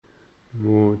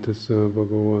Namo tassa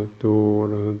bhagavato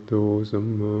arahato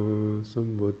samma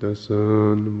sambuddhassa.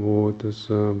 Namo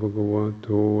tassa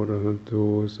bhagavato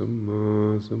arahato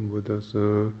samma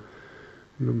sambuddhassa.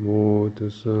 Namo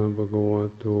tassa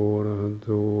bhagavato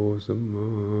arahato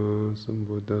samma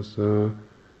sambuddhassa.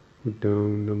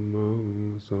 Buddhang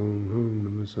dhammang sanghang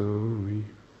namasami.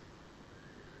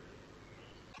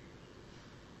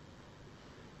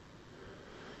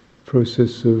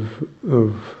 Process of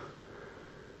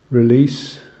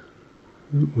release,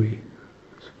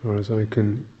 as far as I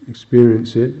can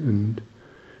experience it, and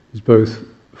is both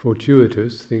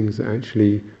fortuitous, things that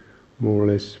actually more or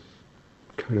less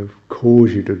kind of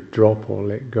cause you to drop or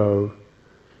let go,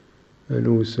 and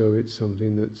also it's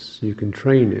something that's you can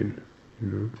train in,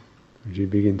 as you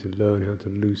begin to learn how to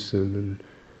loosen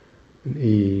and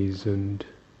ease and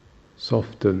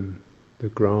soften the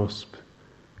grasp,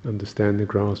 understand the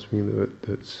grasping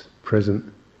that's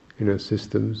present in our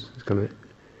systems. It's kind of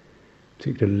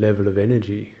particular level of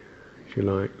energy, if you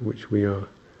like, which we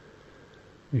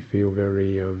feel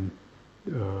very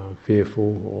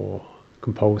fearful or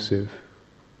compulsive,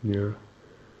 or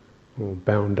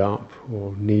bound up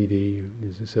or needy.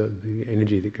 There's a certain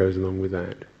energy that goes along with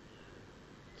that.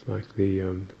 It's like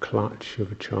the clutch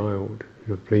of a child.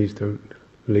 Please don't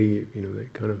leave.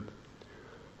 That kind of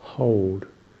hold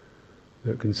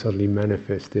that can suddenly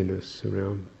manifest in us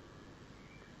around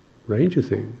range of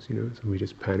things, so we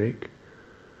just panic,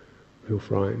 feel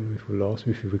frightened, we feel lost,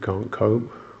 we feel we can't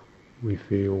cope, we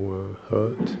feel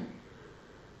hurt,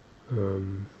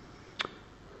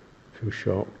 feel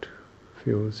shocked,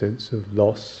 feel a sense of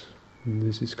loss, and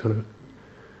this is kind of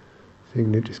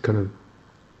thing that just kind of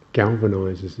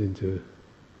galvanizes into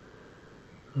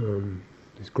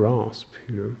this grasp,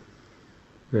 and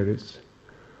it's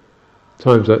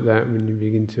times like that when you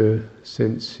begin to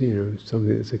sense,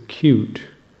 something that's acute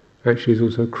actually is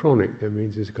also chronic. That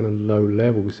means there's a kind of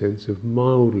low-level sense of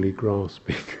mildly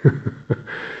grasping,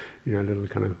 little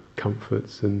kind of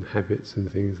comforts and habits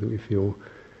and things that we feel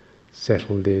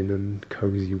settled in and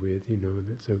cozy with, and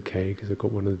it's okay because I've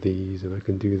got one of these and I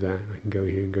can do that and I can go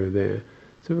here and go there.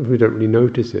 So we don't really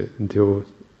notice it until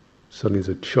suddenly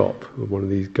there's a chop of one of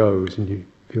these goes and you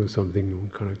feel something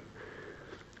kind of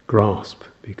grasp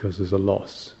because there's a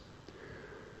loss.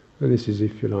 And this is,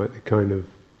 if you like, the kind of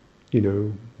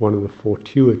one of the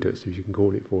fortuitous, if you can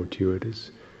call it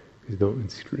fortuitous, it's not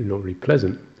really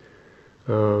pleasant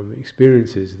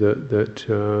experiences that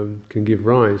can give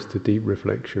rise to deep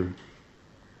reflection,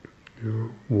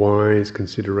 wise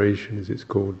consideration, as it's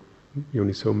called,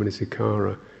 yoniso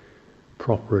manasikara,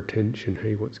 proper attention.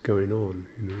 Hey, what's going on?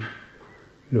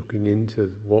 Looking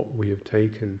into what we have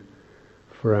taken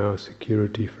for our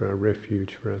security, for our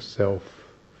refuge, for our self,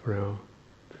 for our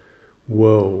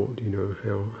world,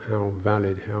 how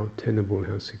valid, how tenable,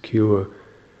 how secure,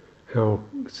 how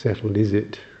settled is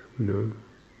it, and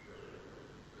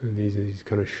these are these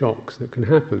kind of shocks that can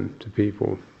happen to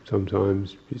people.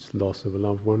 Sometimes it's loss of a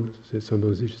loved one,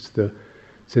 sometimes it's just the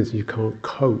sense that you can't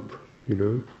cope,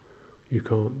 you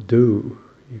can't do,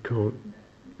 you can't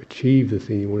achieve the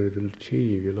thing you wanted to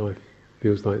achieve, your life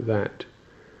feels like that.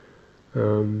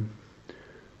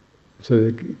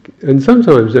 And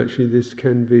sometimes actually this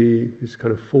can be this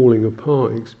kind of falling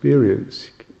apart experience.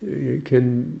 There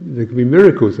can be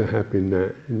miracles that happen in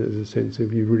that, and there's a sense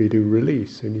of you really do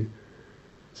release, and you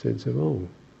sense of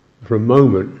for a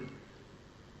moment,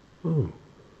 and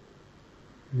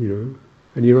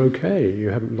you're okay. You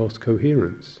haven't lost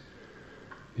coherence.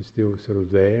 You're still sort of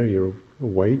there. You're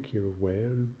awake. You're aware.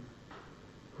 And,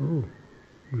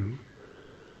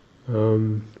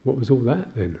 what was all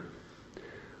that then?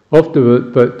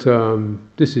 Often, but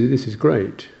this is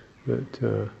great. But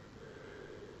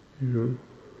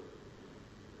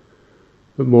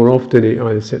but more often it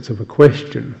either sets up a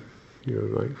question,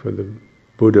 like for the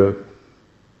Buddha,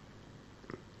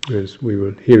 as we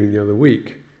were hearing the other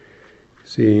week,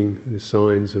 seeing the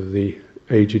signs of the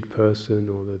aged person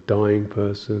or the dying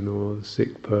person or the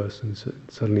sick person. So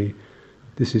suddenly,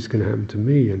 this is going to happen to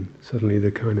me, and suddenly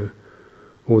the kind of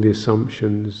all the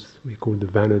assumptions we call the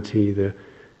vanity, the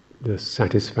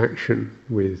satisfaction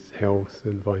with health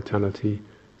and vitality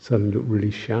suddenly look really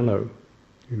shallow.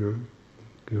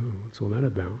 What's all that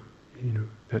about?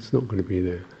 That's not going to be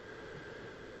there.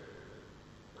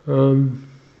 So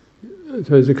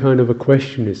there's a kind of a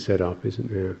question is set up, isn't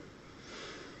there?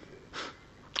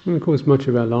 And of course, much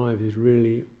of our life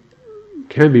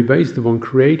can be based upon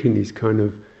creating these kind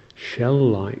of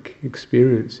shell-like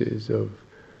experiences of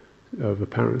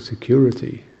apparent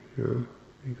security,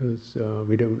 because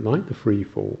we don't like the free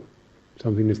fall.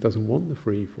 Something just doesn't want the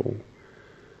free fall.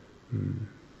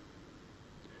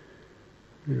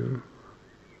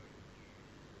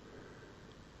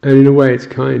 And in a way, it's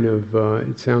kind of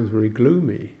it sounds very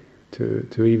gloomy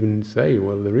to even say,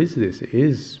 well, there is this. It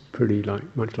is pretty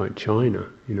much like China.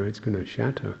 It's going to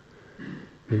shatter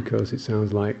because it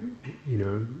sounds like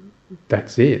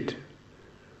that's it.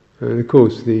 And of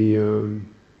course, for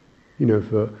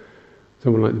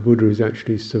someone like the Buddha who's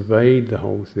actually surveyed the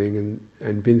whole thing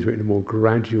and been through it in a more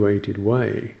graduated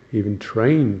way, even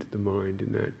trained the mind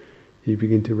in that, you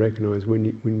begin to recognize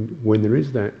when there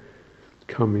is that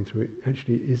coming through, it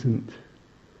actually isn't.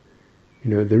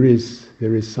 There is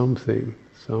something,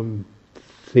 some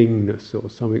thingness or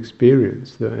some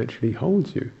experience that actually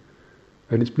holds you,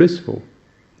 and it's blissful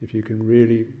if you can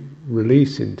really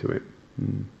release into it.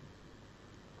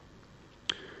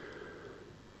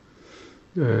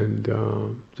 And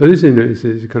so this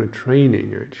is a kind of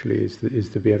training. Actually, is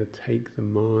to be able to take the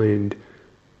mind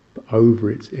over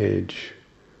its edge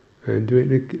and do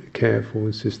it in a careful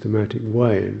and systematic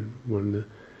way. And one of the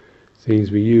things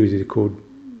we use is called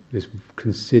this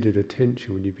considered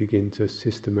attention, when you begin to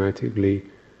systematically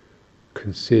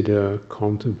consider,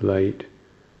 contemplate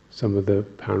some of the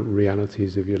apparent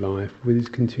realities of your life with this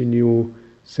continual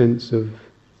sense of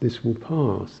this will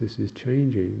pass, this is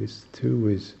changing, this too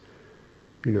is,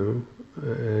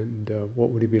 and what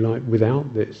would it be like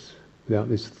without this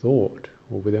thought,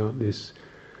 or without this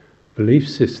belief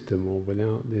system, or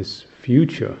without this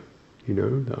future,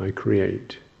 that I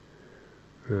create?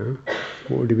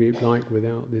 What would it be like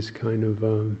without this kind of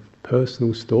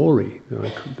personal story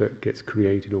that gets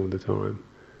created all the time?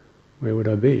 Where would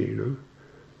I be?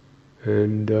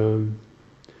 And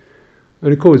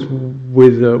of course,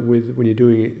 with when you're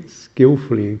doing it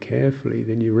skillfully and carefully,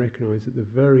 then you recognise that the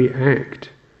very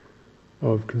act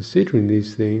of considering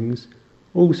these things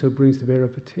also brings to bear a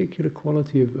particular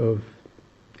quality of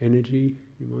energy,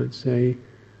 you might say,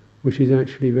 which is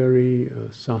actually very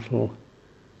subtle,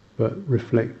 but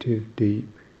reflective, deep,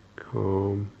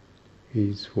 calm,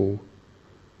 easeful,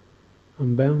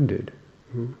 unbounded.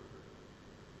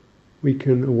 We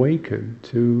can awaken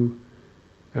to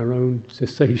our own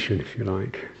cessation, if you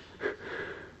like.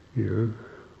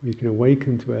 We can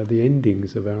awaken to the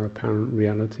endings of our apparent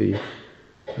reality,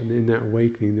 and in that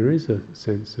awakening there is a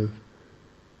sense of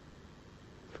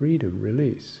freedom,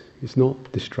 release. It's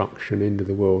not destruction, end of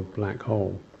the world, black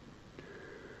hole.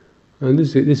 And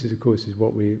this is of course is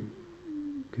what we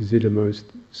consider most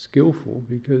skillful,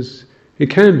 because it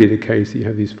can be the case that you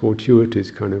have these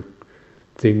fortuitous kind of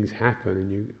things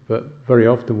happen, but very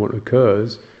often what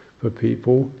occurs for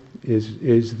people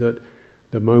is that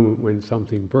the moment when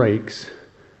something breaks,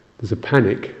 there's a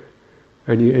panic,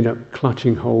 and you end up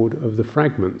clutching hold of the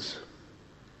fragments.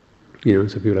 So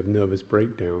people have nervous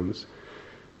breakdowns.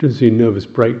 Doesn't see nervous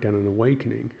breakdown and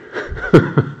awakening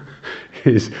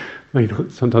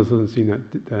sometimes doesn't seem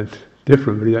that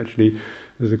different, but it actually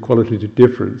there's a qualitative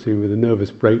difference. With a nervous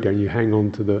breakdown, you hang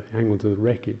on to the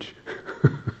wreckage.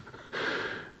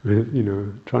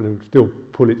 Trying to still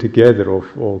pull it together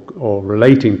or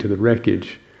relating to the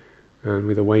wreckage. And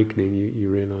with awakening, you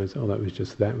realise, that was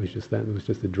just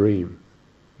a dream,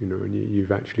 and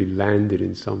you've actually landed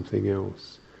in something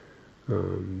else.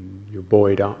 You're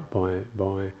buoyed up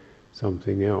by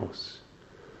something else.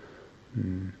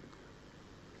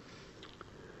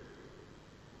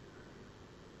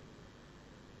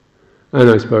 And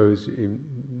I suppose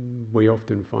we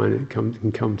often find it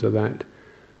can come to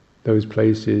those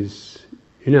places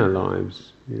in our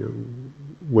lives,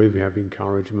 where we have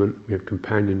encouragement, we have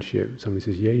companionship. Somebody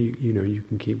says, "Yeah, you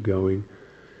can keep going,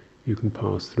 you can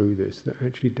pass through this." That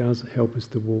actually does help us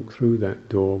to walk through that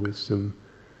door with some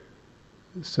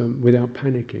without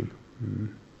panicking.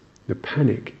 The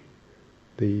panic,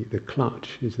 the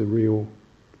clutch, is the real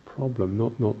problem,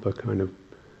 not the kind of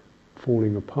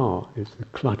falling apart. It's the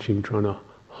clutching, trying to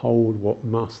hold what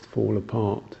must fall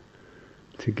apart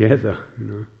together.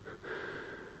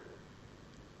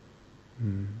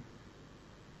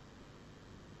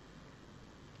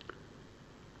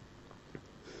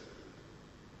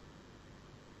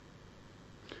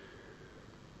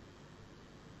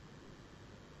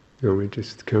 We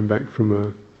just come back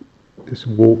from this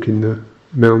walk in the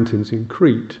mountains in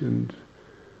Crete, and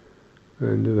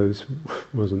this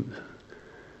wasn't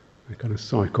a kind of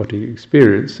psychotic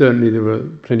experience. Certainly, there were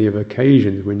plenty of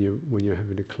occasions when you're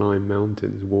having to climb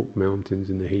mountains, walk mountains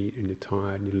in the heat, and you're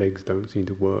tired, and your legs don't seem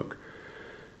to work,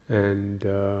 and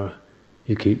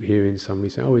you keep hearing somebody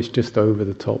say, "Oh, it's just over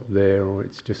the top there," or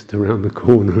 "It's just around the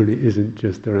corner," and it isn't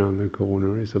just around the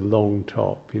corner. It's a long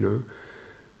top,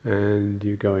 and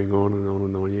you're going on and on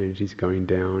and on. Your energy's going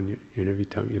down, and every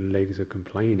time your legs are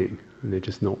complaining, and they're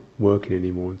just not working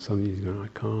anymore. And suddenly you're going, "I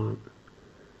can't."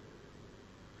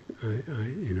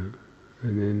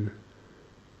 And then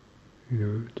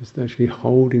Just actually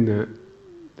holding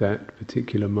that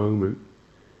particular moment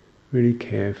really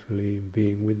carefully and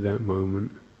being with that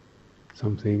moment,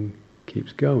 something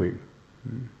keeps going.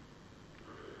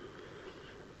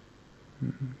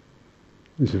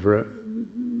 This is for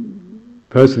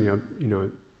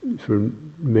personally, through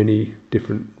many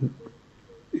different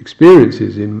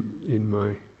experiences in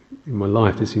my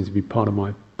life, this seems to be part of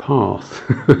my path.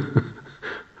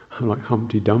 I'm like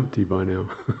Humpty Dumpty by now.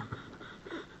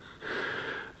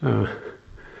 I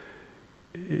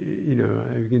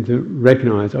begin to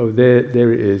recognise,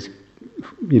 there it is,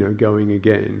 going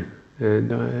again,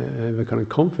 and I have a kind of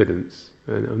confidence,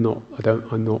 and I'm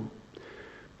not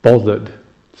bothered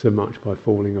so much by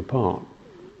falling apart.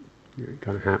 It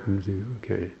kind of happens.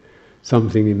 Okay,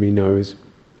 something in me knows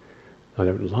I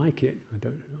don't like it. I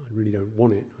really don't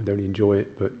want it. I don't enjoy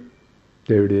it. But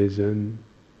there it is, and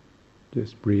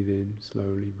just breathe in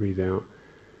slowly, breathe out.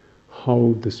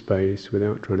 Hold the space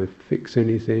without trying to fix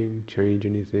anything, change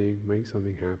anything, make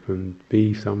something happen,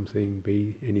 be something,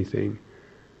 be anything.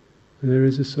 And there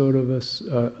is a sort of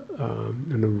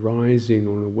an arising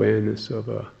or an awareness of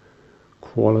a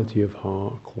quality of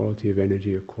heart, quality of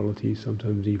energy, a quality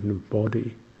sometimes even of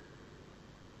body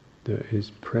that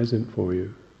is present for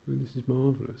you. And this is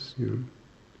marvellous,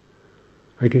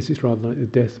 I guess it's rather like the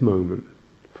death moment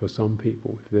for some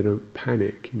people. If they don't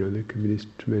panic, there can be this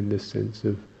tremendous sense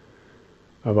of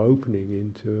opening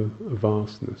into a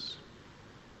vastness.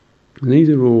 And these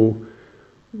are all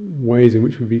ways in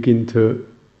which we begin to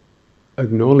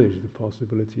acknowledge the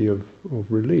possibility of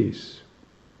release.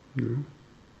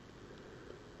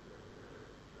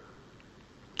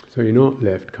 So you're not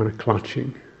left kind of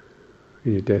clutching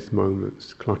in your death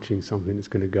moments, clutching something that's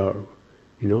going to go.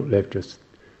 You're not left just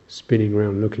spinning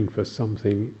around looking for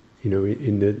something, in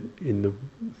the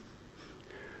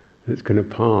that's going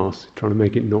to pass, trying to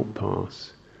make it not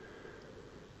pass.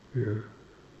 You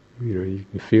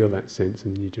can feel that sense,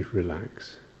 and you just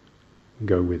relax and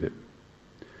go with it.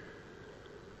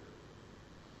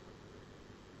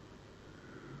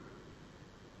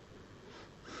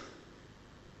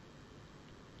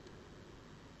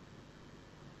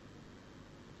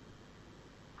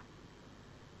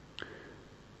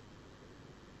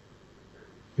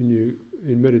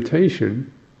 In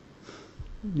meditation,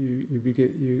 you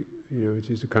begin, which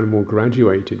is a kind of more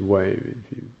graduated way.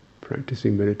 If you're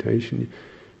practicing meditation, you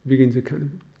begin to kind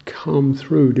of come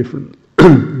through different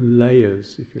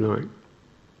layers, if you like,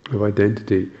 of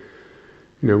identity.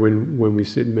 When we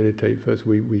sit and meditate, first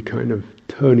we kind of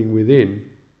turning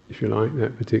within, if you like,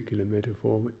 that particular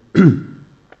metaphor.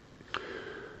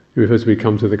 First we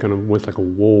come to the kind of almost like a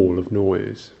wall of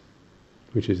noise,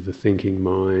 which is the thinking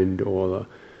mind or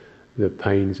the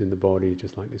pains in the body,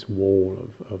 just like this wall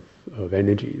of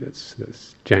energy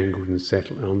that's jangled and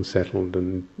unsettled,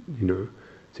 and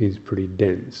seems pretty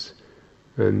dense.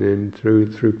 And then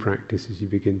through practices, you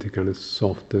begin to kind of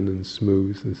soften and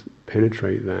smooth and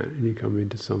penetrate that, and you come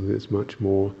into something that's much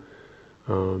more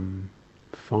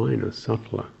finer,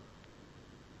 subtler.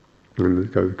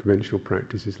 And the conventional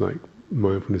practices like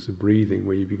mindfulness of breathing,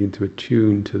 where you begin to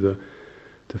attune to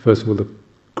first of all the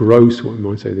gross, what we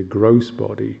might say, the gross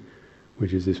body,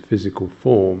 which is this physical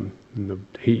form, and the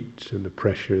heat and the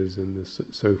pressures and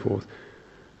so forth.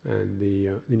 And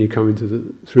then you come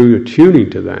into through attuning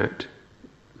to that,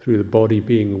 through the body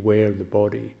being aware of the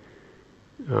body,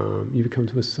 you become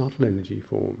to a subtle energy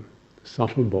form, a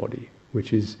subtle body,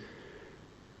 which is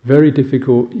very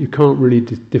difficult. You can't really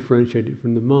differentiate it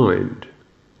from the mind,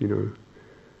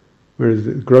 Whereas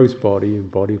the gross body and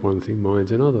body one thing,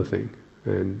 mind's another thing.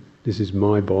 And this is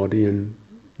my body, and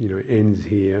it ends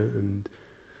here, and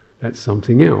that's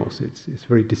something else. It's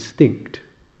very distinct.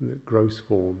 The gross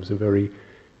forms are very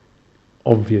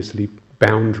obviously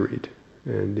boundaried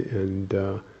and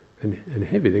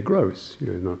heavy. They're gross.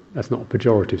 That's not a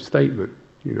pejorative statement.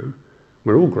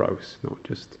 We're all gross, not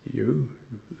just you.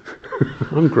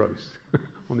 I'm gross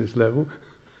on this level.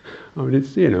 I mean,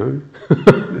 it's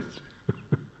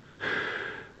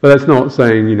But that's not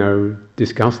saying,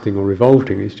 disgusting or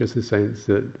revolting. It's just the sense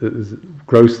that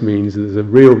gross means that there's a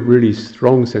really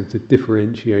strong sense of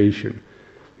differentiation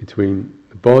between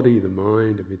the body, the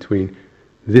mind, and between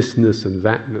thisness and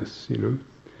thatness.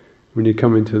 When you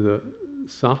come into the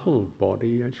subtle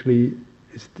body, actually,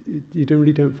 you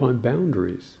don't find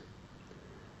boundaries.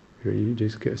 You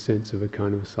just get a sense of a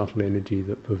kind of subtle energy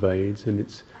that pervades, and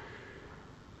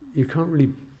you can't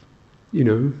really,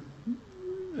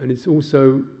 and it's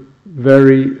also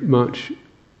very much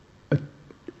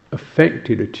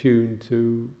affected, attuned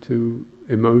to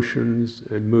emotions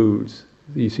and moods.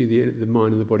 You see the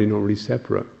mind and the body not really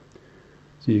separate.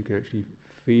 So you can actually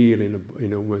feel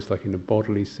in almost like in a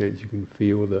bodily sense, you can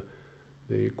feel the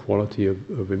quality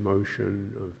of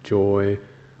emotion, of joy,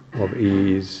 of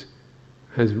ease,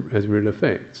 has real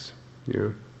effects.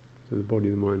 So the body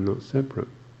and the mind are not separate.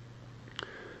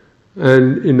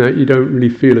 And in that you don't really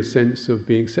feel a sense of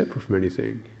being separate from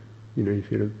anything. You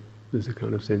feel there's a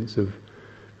kind of sense of,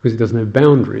 because it doesn't have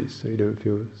boundaries, so you don't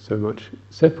feel so much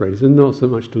separated. There's not so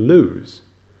much to lose.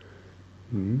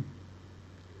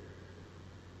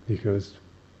 Because,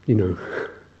 there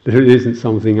isn't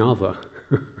something other.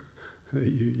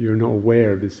 You're not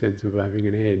aware of this sense of having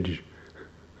an edge.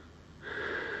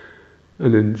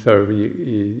 And then so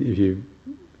if you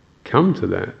come to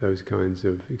those kinds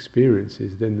of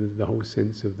experiences, then the whole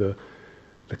sense of the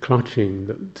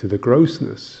clutching to the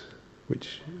grossness,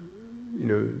 which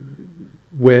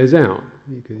wears out,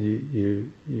 because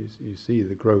you see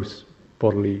the gross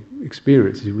bodily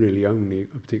experience is really only a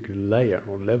particular layer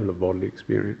or level of bodily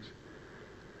experience,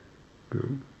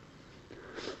 and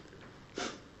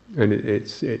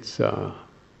it's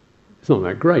not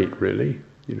that great, really.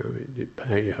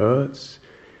 It hurts.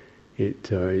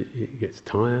 It gets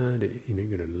tired. You're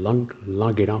going to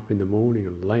lug it up in the morning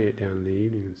and lay it down in the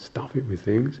evening and stuff it with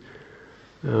things.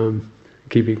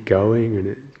 Keep it going, and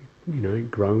it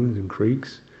groans and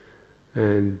creaks,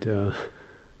 and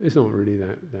it's not really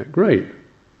that great.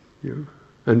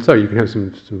 And so you can have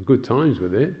some good times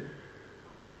with it.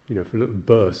 For little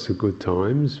bursts of good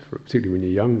times, particularly when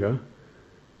you're younger,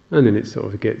 and then it sort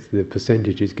of the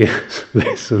percentages get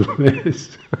less and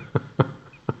less.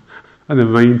 And the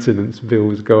maintenance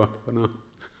bills go up and up.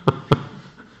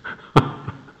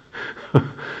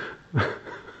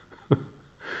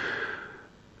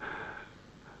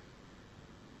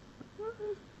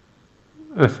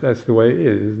 That's the way it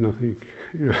is. There's nothing.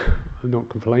 I'm not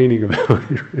complaining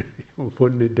about it really, or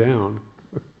putting it down,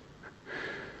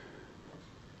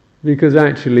 because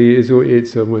actually it's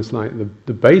almost like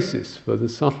the basis for the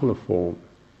subtler form.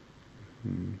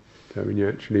 So when you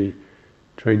actually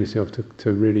train yourself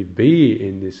to really be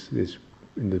in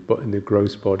in the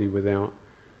gross body without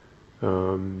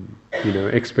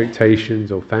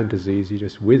expectations or fantasies, you're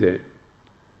just with it,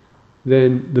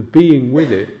 then the being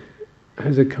with it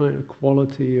has a kind of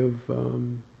quality of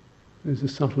there's a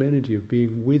subtle energy of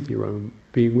being with your own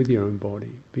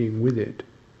body, being with it.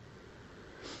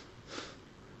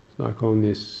 It's like on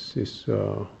this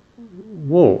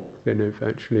walk, then if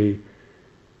actually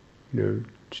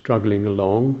struggling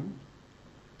along,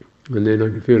 and then I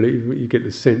can feel it, you get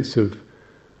the sense of,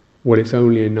 it's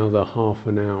only another half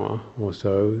an hour or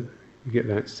so, you get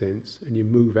that sense, and you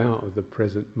move out of the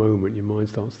present moment, your mind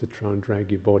starts to try and drag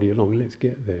your body along, let's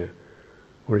get there.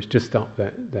 Or it's just up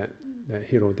that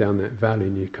hill or down that valley,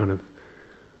 and you kind of,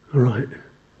 all right,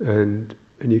 and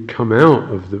you come out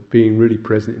of the being really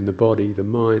present in the body,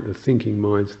 the thinking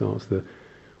mind starts to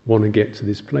want to get to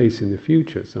this place in the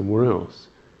future, somewhere else.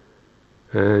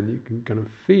 And you can kind of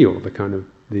feel the kind of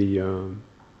the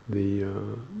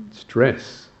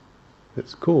stress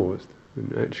that's caused.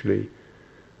 And actually,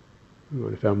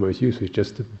 what I found most useful is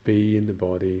just to be in the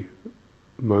body,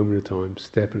 a moment at a time,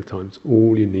 step at a time. It's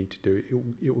all you need to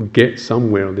do. It will get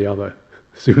somewhere or the other,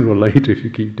 sooner or later, if you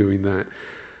keep doing that.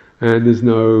 And there's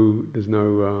no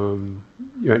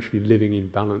you're actually living in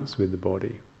balance with the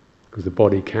body, because the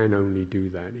body can only do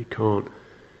that. It can't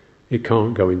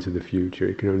go into the future.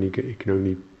 It can only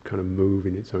kind of move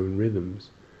in its own rhythms.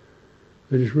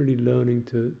 And just really learning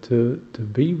to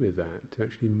be with that, to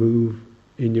actually move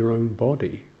in your own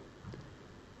body.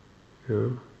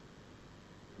 And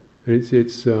it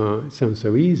sounds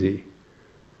so easy,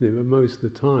 but most of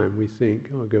the time we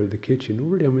think, I go to the kitchen.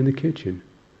 Already I'm in the kitchen.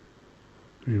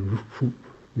 You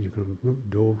kind of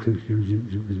door to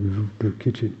the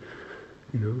kitchen,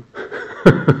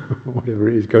 whatever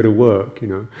it is. Go to work,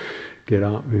 get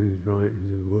up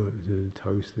and work,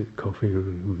 toast it, coffee,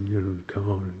 and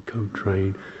car and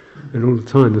co-train, and all the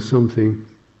time there's something,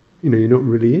 you're not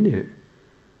really in it.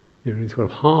 It's sort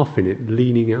of half in it,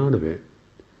 leaning out of it,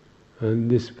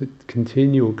 and this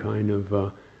continual kind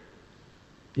of,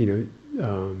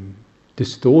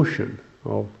 distortion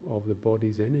of the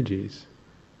body's energies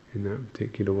in that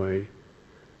particular way.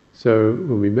 So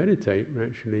when we meditate, we're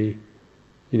actually,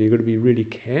 you've got to be really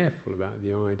careful about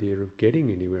the idea of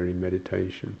getting anywhere in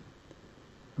meditation.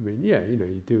 I mean,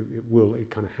 you do,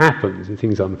 it kind of happens, and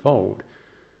things unfold.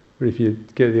 But if you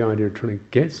get the idea of trying to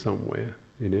get somewhere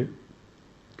in it,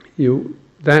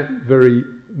 that very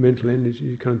mental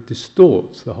energy kind of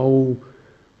distorts the whole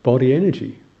body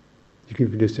energy. You can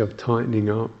feel yourself tightening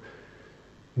up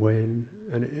and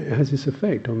it has this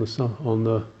effect on the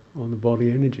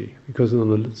body energy, because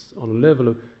on a level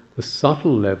of the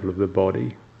subtle level of the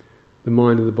body, the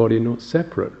mind and the body are not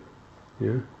separate.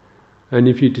 Yeah? And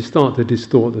if you start to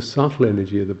distort the subtle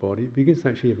energy of the body, it begins to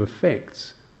actually have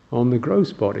effects on the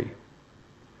gross body.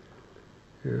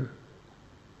 Yeah?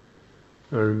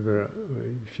 I remember a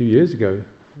few years ago,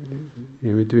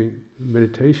 we were doing a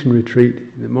meditation retreat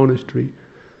in the monastery,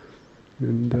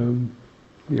 and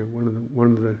one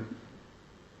of the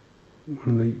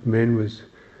men was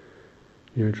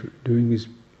doing his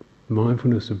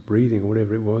mindfulness of breathing or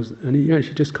whatever it was, and he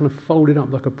actually just kind of folded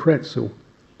up like a pretzel.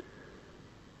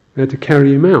 They had to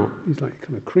carry him out. He's like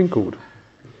kind of crinkled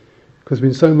because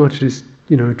there's been so much this,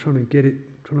 trying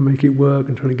to make it work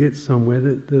and trying to get somewhere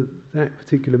that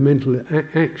particular mental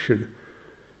action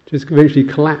just eventually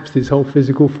collapsed his whole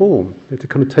physical form. They had to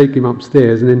kind of take him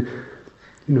upstairs and then,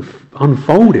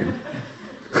 unfold him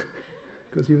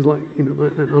because he was like,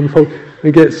 like that, unfold,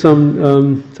 and get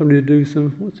somebody to do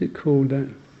some, what's it called, that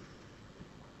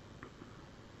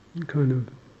kind of,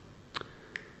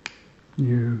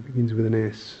 begins with an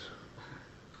S.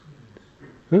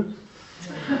 Huh?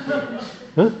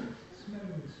 Huh?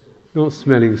 Not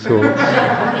smelling salts.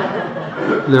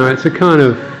 No, it's a kind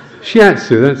of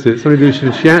shiatsu, that's it. Somebody do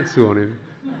some shiatsu on him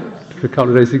for a couple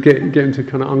of days to get him to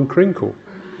kind of uncrinkle.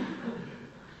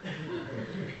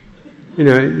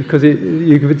 Because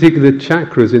you can particularly the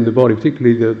chakras in the body,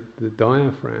 particularly the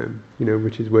diaphragm,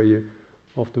 which is where you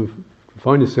often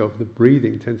find yourself, the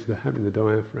breathing tends to happen in the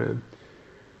diaphragm.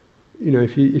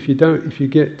 If you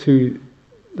get to,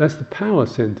 that's the power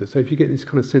center. So if you get this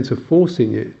kind of sense of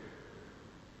forcing it,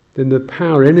 then the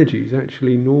power energies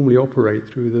actually normally operate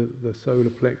through the solar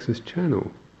plexus channel.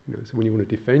 So when you want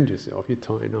to defend yourself, you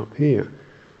tighten up here.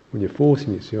 When you're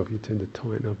forcing yourself, you tend to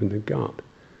tighten up in the gut.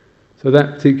 So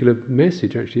that particular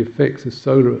message actually affects the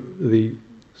subtle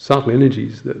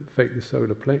energies that affect the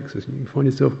solar plexus, and you find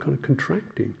yourself kind of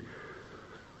contracting,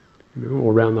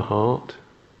 or around the heart,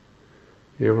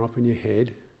 or up in your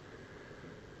head.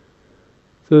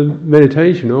 So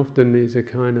meditation often is a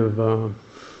kind of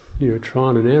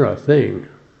trial and error thing.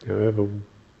 However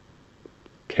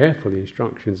careful the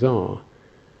instructions are,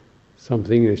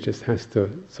 something that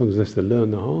sometimes has to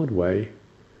learn the hard way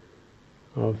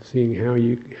of seeing how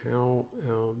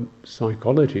our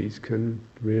psychologies can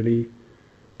really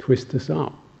twist us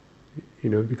up.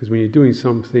 Because when you're doing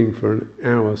something for an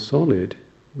hour solid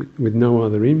with no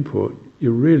other input,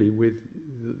 you're really with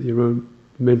your own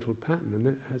mental pattern, and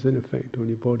that has an effect on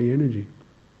your body energy.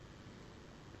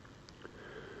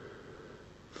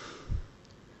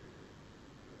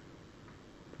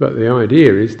 But the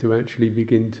idea is to actually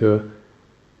begin to,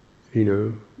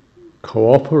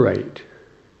 cooperate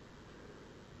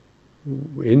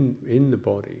in the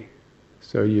body.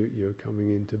 So you're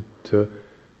coming into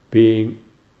being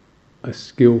a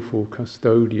skillful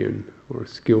custodian or a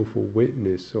skillful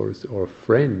witness or a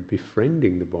friend,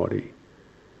 befriending the body,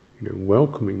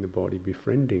 welcoming the body,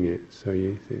 befriending it. So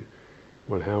you think,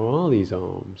 well, how are these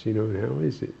arms, and how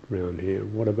is it round here?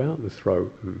 What about the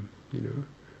throat? And,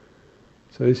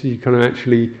 So this is you kind of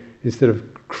actually, instead of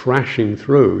crashing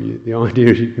through, the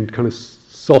idea is you can kind of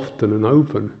soften and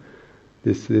open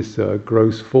this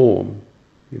gross form,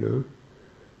 into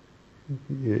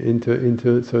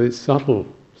so it's subtle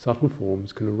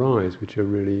forms can arise which are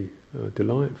really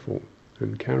delightful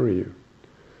and carry you.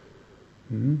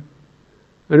 And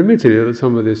admittedly, that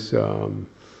some of this, the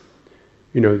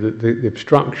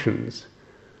obstructions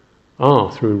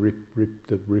are through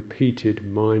the repeated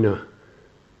minor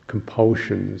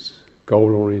compulsions,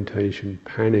 goal orientation,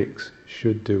 panics,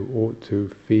 should do, ought to,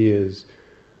 fears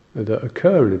that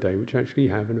occur in a day, which actually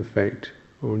have an effect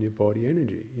on your body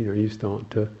energy. You start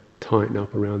to tighten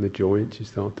up around the joints, you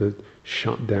start to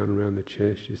shut down around the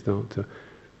chest, you start to,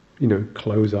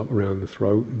 close up around the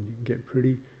throat, and you can get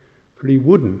pretty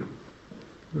wooden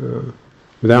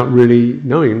without really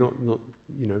knowing. Not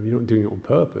you're not doing it on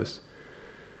purpose,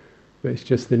 but it's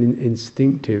just an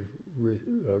instinctive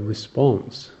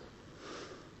response.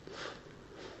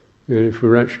 And if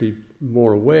we're actually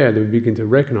more aware, then we begin to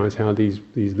recognize how these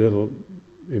little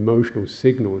emotional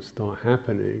signals start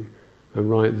happening, and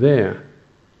right there,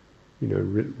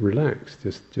 relax.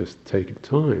 Just take your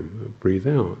time. Breathe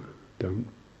out. You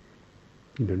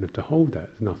don't have to hold that.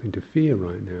 There's nothing to fear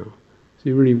right now. So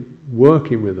you're really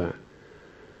working with that,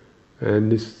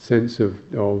 and this sense of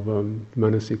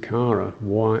manasikara,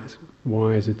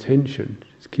 wise attention,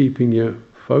 is keeping your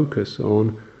focus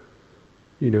on,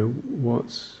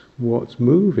 what's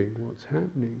moving, what's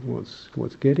happening,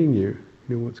 what's getting you,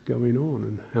 what's going on,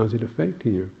 and how's it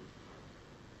affecting you.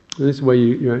 And this is where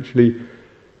you actually,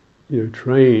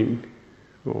 train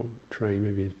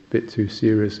maybe a bit too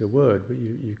serious a word, but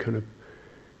you kind of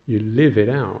you live it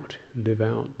out, live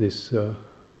out this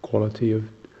quality of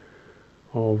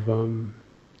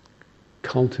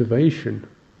cultivation.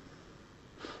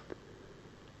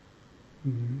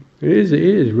 It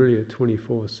is really a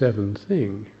 24/7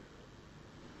 thing.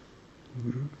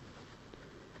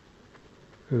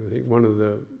 And I think one of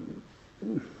the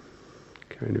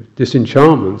kind of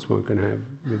disenchantments one can have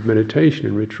with meditation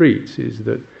and retreats is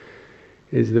the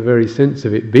very sense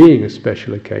of it being a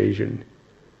special occasion,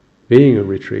 being a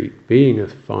retreat, being a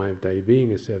 5-day,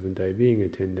 being a 7-day, being a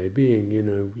 10-day, being,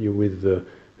 you're with the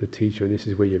teacher, and this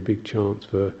is where your big chance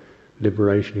for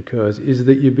liberation occurs, is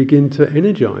that you begin to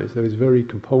energize those very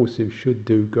compulsive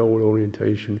should-do, goal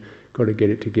orientation, got to get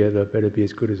it together, better be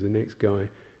as good as the next guy,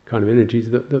 kind of energies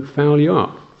that foul you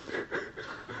up.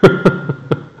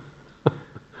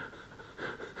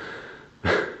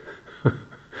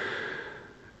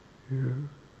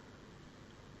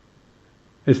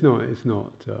 It's not.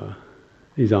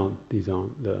 These aren't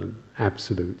the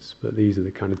absolutes, but these are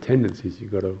the kind of tendencies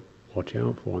you've got to watch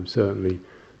out for. I'm certainly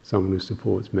someone who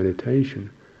supports meditation,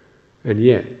 and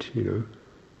yet,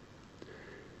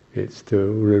 it's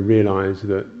to realize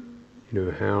that,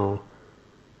 how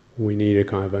we need a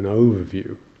kind of an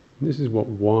overview. This is what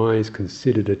wise,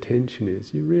 considered attention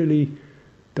is. You really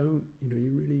don't, you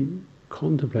really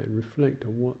contemplate and reflect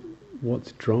on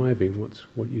what's driving,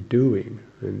 what you're doing,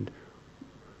 and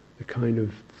the kind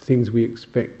of things we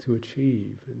expect to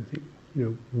achieve, and think,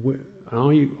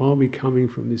 are we coming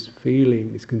from this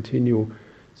feeling, this continual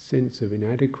sense of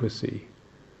inadequacy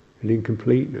and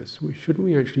incompleteness? Shouldn't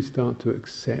we actually start to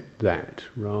accept that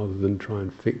rather than try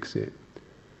and fix it?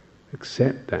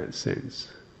 Accept that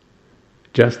sense,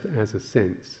 just as a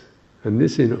sense. And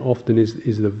this often is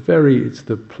it's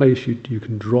the place you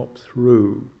can drop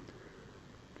through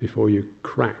before you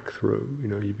crack through.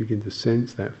 You begin to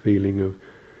sense that feeling of,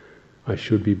 I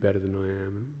should be better than I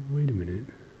am. And wait a minute,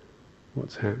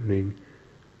 what's happening?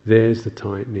 There's the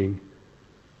tightening.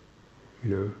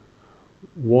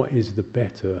 What is the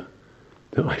better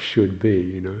that I should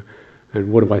be?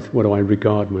 And what do I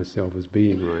regard myself as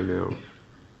being right now?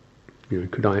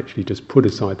 Could I actually just put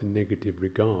aside the negative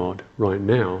regard right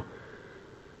now,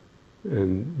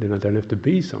 and then I don't have to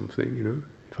be something?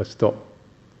 If I stop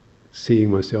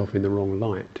seeing myself in the wrong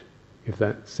light, if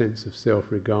that sense of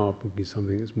self-regard would be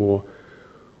something that's more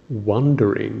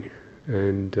wondering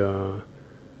and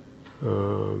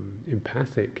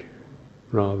empathic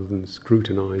rather than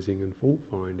scrutinizing and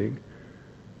fault-finding,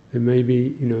 then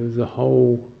maybe, there's a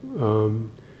whole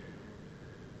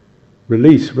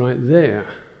release right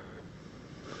there.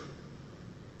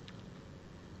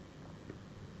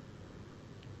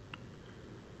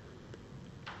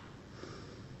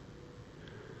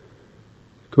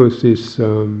 Of course, this,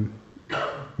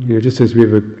 just as we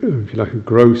have a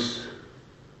gross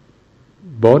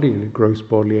body and a gross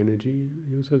bodily energy,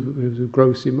 you also have a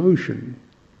gross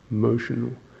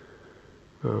emotional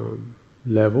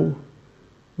level,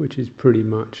 which is pretty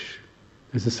much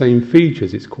has the same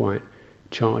features. It's quite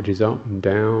charges up and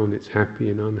down. It's happy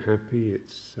and unhappy.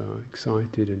 It's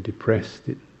excited and depressed.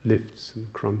 It lifts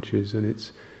and crunches, and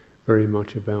it's very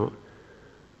much about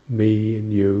me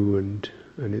and you, and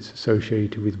it's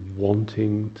associated with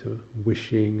wanting to,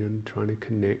 wishing and trying to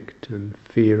connect, and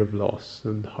fear of loss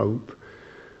and hope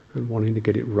and wanting to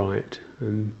get it right,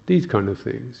 and these kind of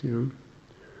things, and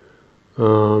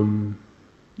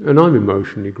I'm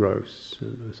emotionally gross,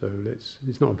 so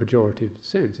it's not a pejorative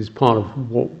sense. It's part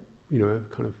of what,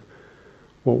 kind of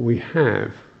what we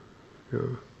have.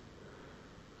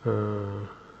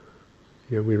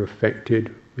 We're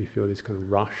affected. We feel this kind of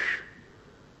rush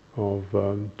of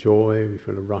joy. We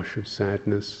feel a rush of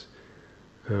sadness.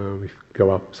 We go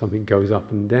up. Something goes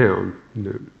up and down.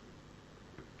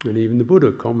 And even the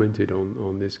Buddha commented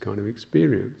on this kind of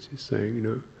experience. He's saying,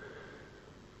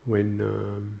 when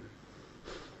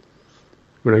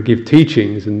I give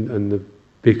teachings and the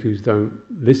bhikkhus don't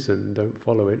listen, don't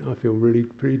follow it, I feel really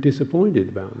pretty disappointed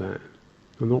about that.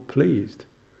 I'm not pleased,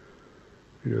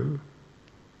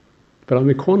 But I'm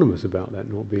equanimous about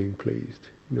that not being pleased.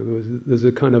 There's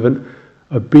a kind of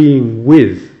a being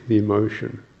with the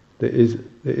emotion that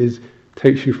is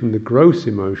takes you from the gross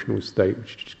emotional state,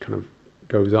 which kind of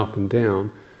goes up and down,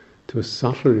 to a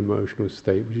subtler emotional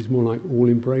state, which is more like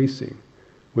all-embracing,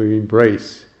 where you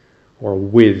embrace, or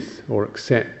with, or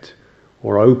accept,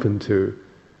 or open to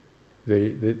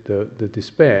the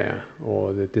despair,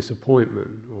 or the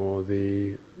disappointment, or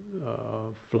the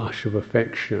flush of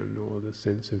affection, or the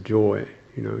sense of joy.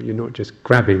 You're not just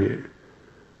grabbing it.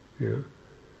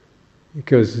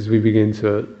 Because as we begin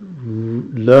to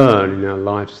learn in our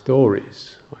life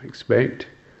stories, I expect,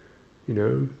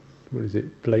 what is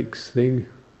it, Blake's thing?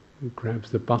 It grabs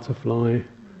the butterfly,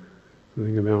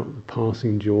 something about the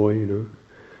passing joy,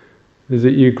 is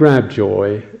that you grab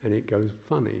joy and it goes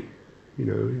funny,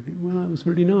 you think, well, that was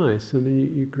really nice, and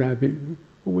then you grab it,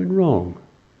 what went wrong?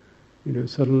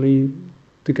 Suddenly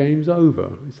the game's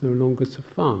over, it's no longer so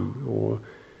fun, or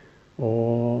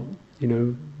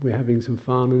we're having some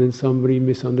fun and then somebody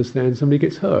misunderstands, somebody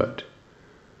gets hurt.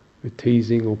 We're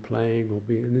teasing or playing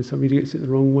and then somebody gets it the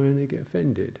wrong way and they get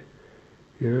offended.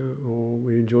 Or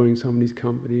we're enjoying somebody's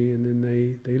company and then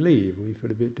they leave and we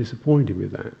feel a bit disappointed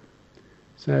with that,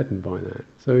 saddened by that.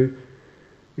 So,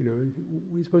 what are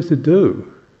we supposed to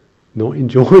do? Not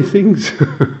enjoy things?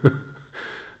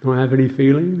 Not have any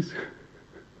feelings?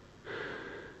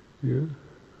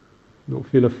 Not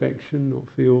feel affection, not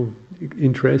feel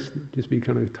interest, just be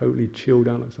kind of totally chilled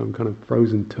out like some kind of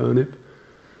frozen turnip?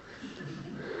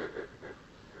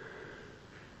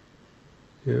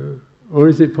 Or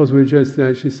is it possible just to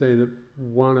actually say that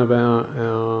one of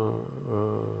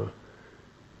our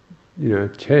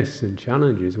tests and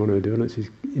challenges, one of the developments is,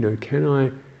 can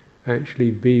I actually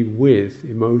be with,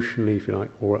 emotionally, if you like,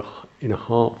 or in a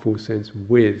heartful sense,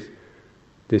 with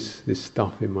this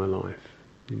stuff in my life?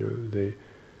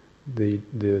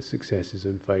 The successes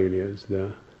and failures,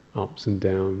 the ups and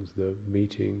downs, the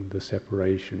meeting, the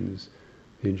separations,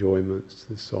 the enjoyments,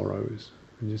 the sorrows.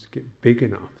 And just get big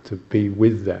enough to be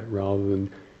with that rather than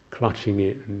clutching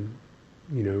it and,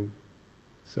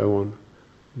 so on.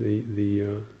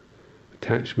 The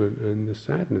attachment and the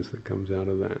sadness that comes out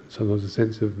of that. So there's a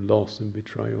sense of loss and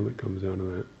betrayal that comes out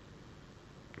of that.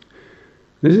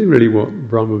 This is really what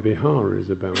Brahma Vihara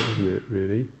is about, isn't it,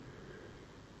 really?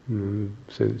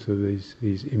 Sense of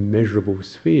these immeasurable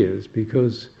spheres,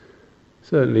 because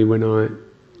certainly when I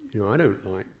don't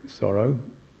like sorrow,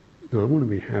 I want to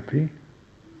be happy.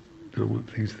 I want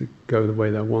things to go the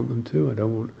way that I want them to. I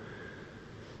don't want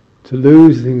to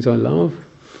lose things I love.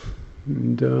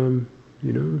 And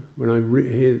when I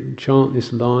chant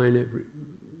this line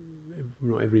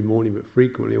not every morning but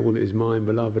frequently, all that is mine,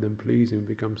 beloved and pleasing,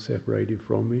 becomes separated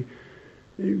from me,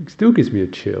 it still gives me a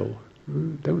chill. I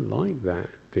don't like that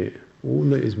bit. All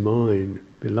that is mine,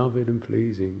 beloved and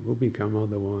pleasing, will become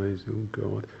otherwise. Oh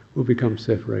God, will become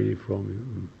separated from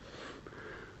me.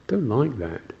 Don't like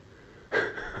that.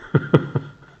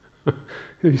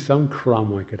 There's some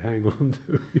crumb I could hang on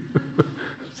to,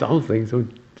 something,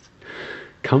 some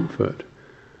comfort.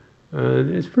 And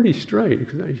it's pretty straight,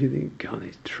 because I actually think, God,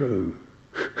 it's true.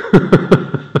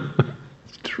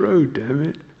 It's true, damn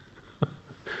it.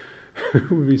 It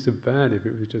would be so bad if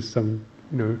it was just some,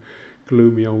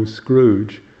 gloomy old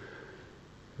Scrooge.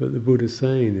 But the Buddha's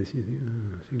saying this, you think,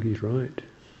 I think he's right.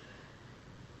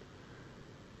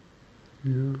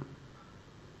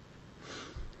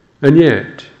 And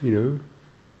yet,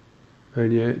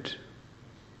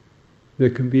 there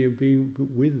can be a being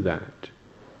with that,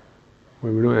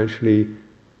 where we're not actually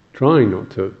trying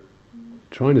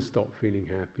to stop feeling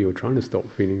happy or trying to stop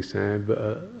feeling sad, but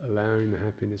allowing the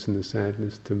happiness and the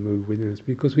sadness to move within us,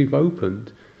 because we've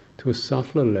opened to a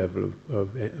subtler level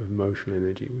of emotional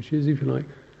energy, which is, if you like,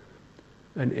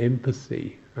 an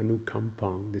empathy, an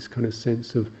ukampang, this kind of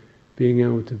sense of being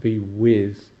able to be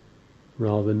with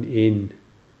rather than in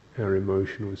our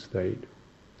emotional state.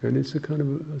 And it's a kind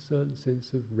of a certain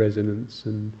sense of resonance,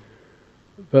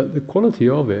 but the quality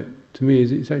of it, to me,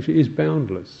 is it's actually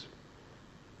boundless.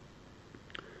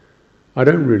 I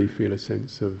don't really feel a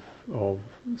sense of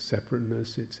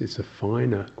separateness. It's a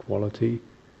finer quality.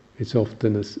 It's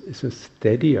often it's a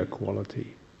steadier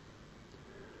quality.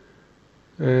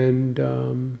 And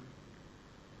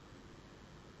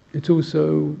it's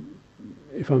also,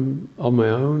 if I'm on my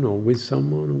own or with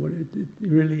someone, or what, it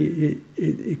really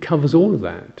covers all of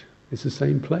that. It's the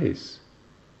same place.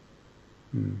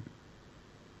 And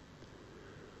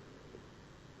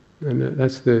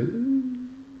that's the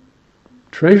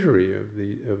treasury of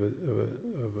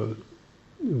a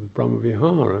Brahma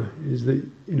Vihara, is that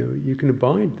you can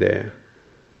abide there.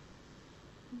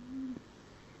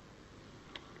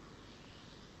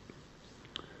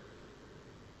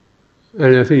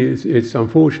 And I think it's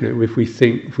unfortunate if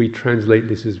we translate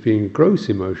this as being a gross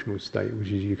emotional state, which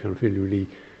is you kind of feel really,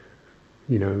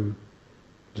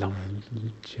 love,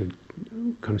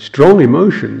 kind of strong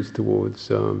emotions towards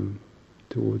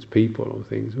people or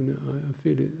things. And I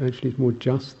feel it actually is more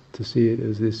just to see it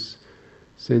as this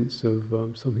sense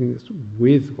of something that's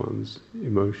with one's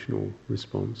emotional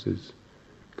responses,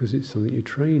 because it's something you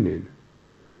train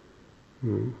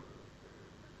in.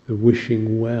 The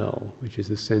wishing well, which is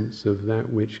the sense of that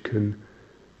which can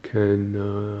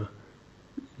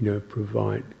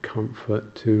provide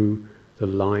comfort to the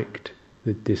liked,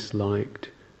 the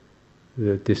disliked,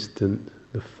 the distant,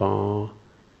 the far,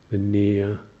 the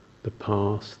near, the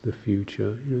past, the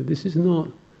future. This is not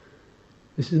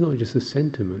just a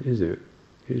sentiment, is it?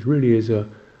 It really is a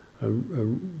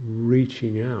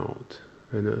reaching out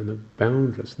and a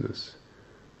boundlessness,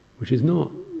 which is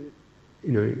not,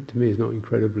 to me, is not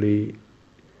incredibly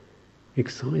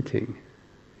exciting.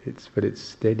 But it's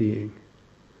steadying.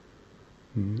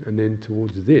 And then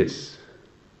towards this,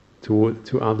 to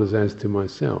others as to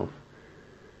myself.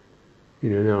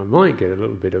 Now I might get a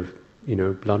little bit of,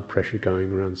 blood pressure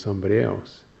going around somebody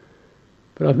else,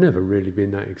 but I've never really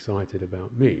been that excited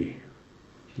about me.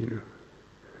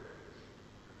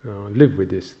 I've lived with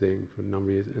this thing for a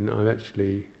number of years, and I've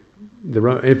actually,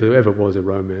 if there ever was a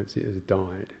romance, it has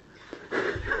died.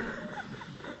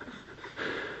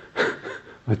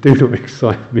 It do not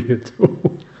excite me at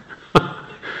all.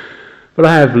 But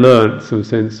I have learnt some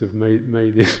sense of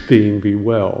may this being be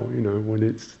well, when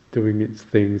it's doing its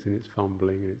things and it's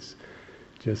fumbling, and it's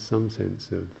just some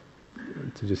sense of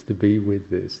to be with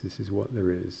this. This is what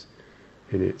there is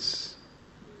in its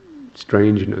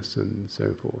strangeness and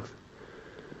so forth.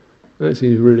 That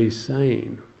seems really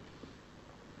sane.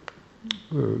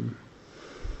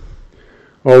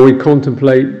 Or we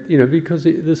contemplate, because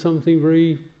there's something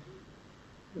very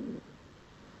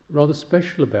rather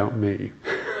special about me,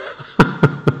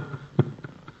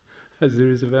 as there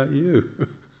is about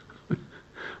you.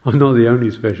 I'm not the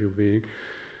only special being.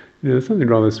 There's something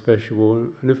rather special,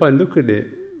 and if I look at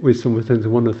it with some sense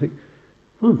of wonder, I think,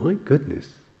 oh my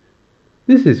goodness,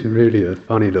 this is really a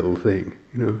funny little thing.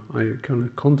 I kind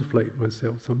of contemplate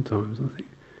myself sometimes. I think,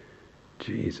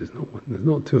 geez, there's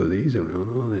not two of these around,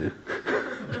 are there?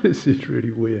 This is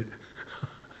really weird.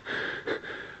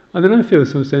 And then I feel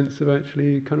some sense of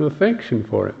actually kind of affection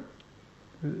for it.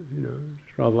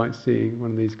 It's rather like seeing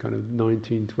one of these kind of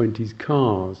 1920s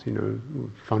cars,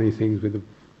 funny things with the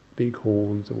big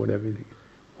horns or whatever. You think,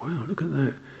 wow, look at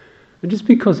that. And just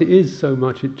because it is so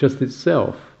much just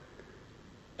itself,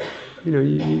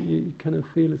 you kind of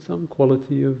feel some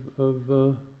quality of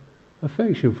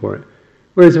affection for it.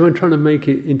 Whereas if I'm trying to make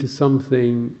it into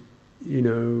something,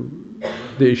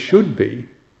 that it should be,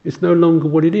 it's no longer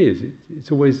what it is.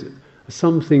 It's always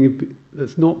something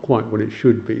that's not quite what it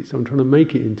should be. So I'm trying to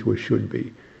make it into a should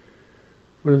be.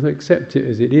 When I accept it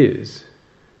as it is,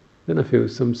 then I feel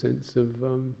some sense of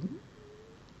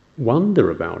wonder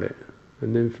about it,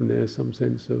 and then from there some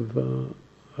sense of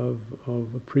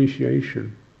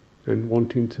appreciation and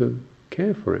wanting to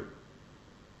care for it.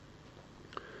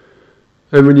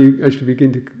 And when you actually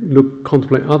begin to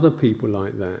contemplate other people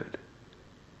like that,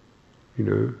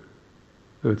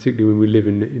 particularly when we live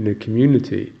in a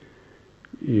community,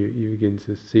 you begin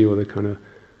to see all the kind of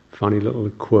funny little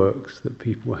quirks that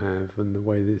people have, and the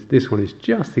way this one is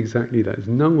just exactly that. There's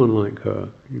no one like her,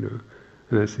 and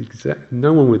that's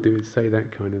no one would say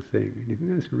that kind of thing. And you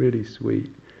think that's really sweet,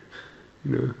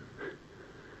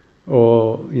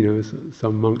 Or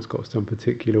some monk's got some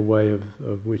particular way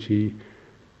of which he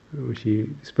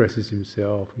expresses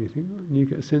himself, and you think, and you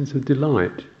get a sense of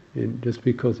delight in just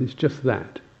because it's just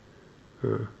that.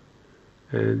 When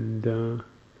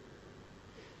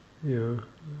you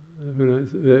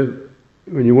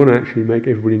want to actually make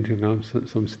everybody into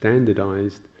some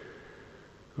standardized,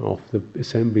 off the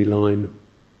assembly line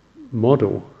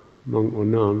model, monk or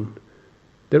nun,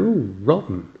 they're all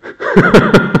rotten.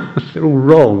 They're all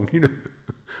wrong,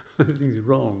 Everything's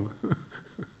wrong.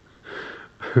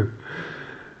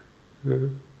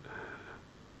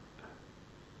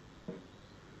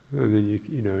 And then you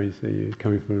say you're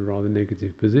coming from a rather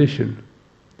negative position.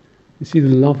 You see the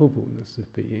lovableness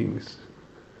of beings.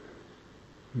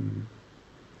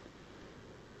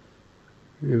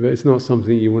 But it's not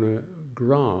something you want to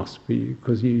grasp,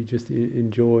 because you just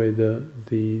enjoy the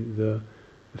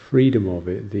freedom of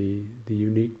it, the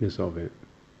uniqueness of it.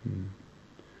 And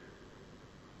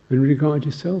regard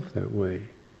yourself that way.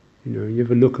 You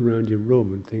ever look around your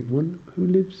room and think, who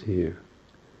lives here?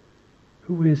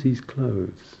 Who wears these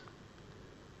clothes?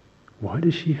 Why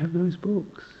does she have those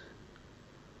books?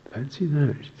 Fancy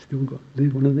that, she's still got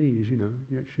one of these, You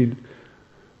actually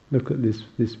look at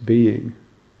this being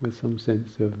with some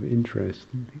sense of interest.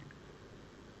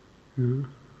 Because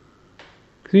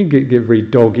we can get very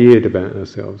dog-eared about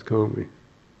ourselves, can't we?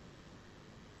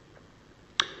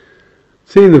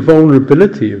 Seeing the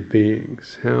vulnerability of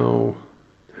beings, how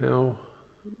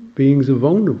beings are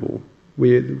vulnerable.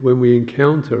 When we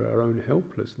encounter our own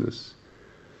helplessness,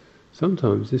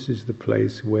 sometimes this is the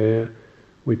place where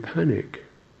we panic.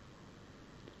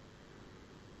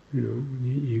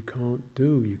 You can't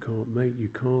do, you can't make, you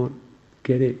can't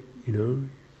get it,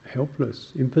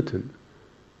 helpless, impotent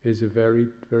is a very,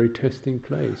 very testing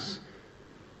place.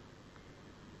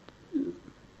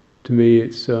 to me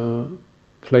it's a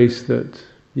place that,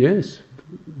 yes,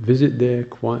 visit there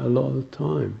quite a lot of the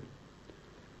time.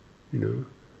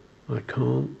 I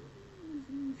can't,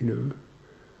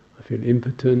 I feel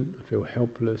impotent, I feel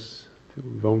helpless, I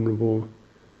feel vulnerable,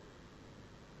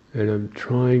 and I'm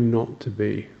trying not to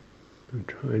be. I'm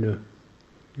trying to,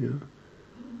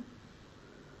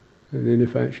 and then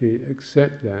if I actually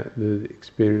accept that, the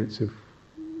experience of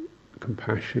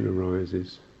compassion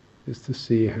arises, is to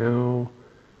see how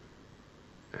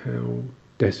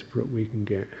desperate we can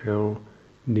get, how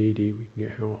needy we can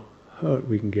get, how hurt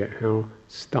we can get, how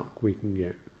stuck we can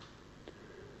get.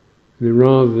 And then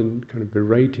rather than kind of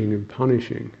berating and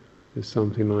punishing, there's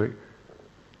something like,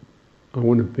 I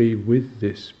want to be with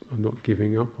this, I'm not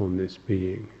giving up on this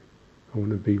being. I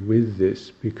want to be with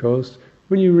this, because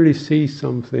when you really see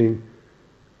something,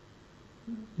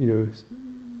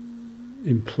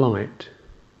 in plight,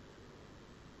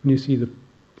 when you see the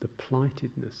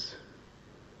plightedness,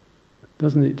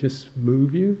 doesn't it just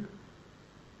move you?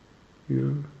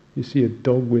 You see a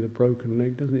dog with a broken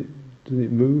leg, doesn't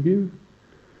it move you?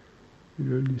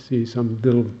 You see some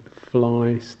little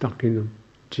fly stuck in a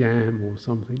jam or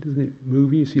something, doesn't it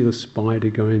move you? You see the spider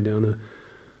going down a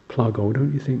plug hole,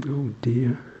 don't you think, oh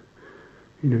dear?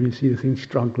 You see the thing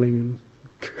struggling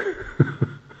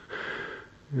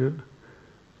and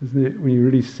Doesn't it? When you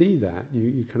really see that,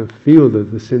 you kind of feel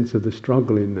the sense of the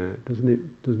struggle in that. Doesn't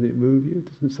it move you?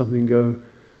 Doesn't something go,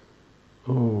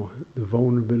 oh, the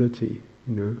vulnerability,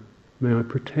 may I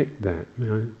protect that? May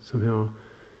I somehow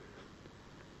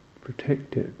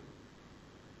protect it?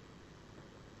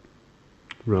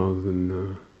 Rather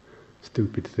than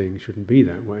stupid thing shouldn't be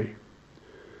that way.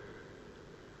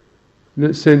 In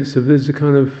that sense of there's a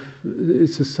kind of,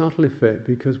 it's a subtle effect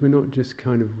because we're not just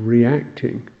kind of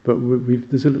reacting, but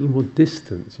there's a little more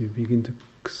distance. You begin to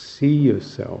see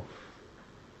yourself,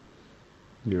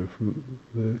 from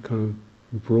the kind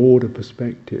of broader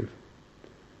perspective.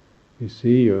 You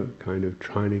see you're kind of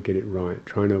trying to get it right,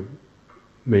 trying to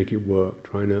make it work,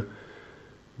 trying to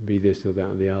be this or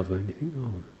that or the other, and you think,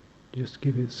 oh, just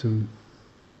give it some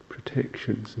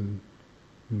protection,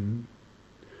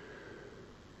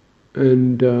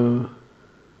 And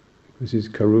this is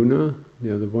karuna,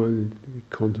 the other one. We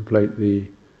contemplate the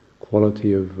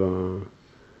quality of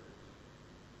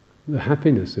the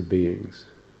happiness of beings.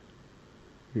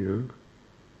 The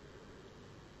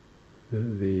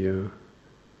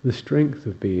strength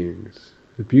of beings,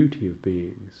 the beauty of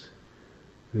beings,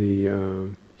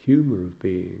 the humour of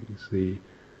beings, the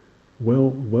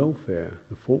welfare,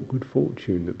 the good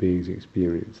fortune that beings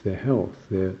experience, their health,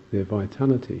 their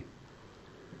vitality.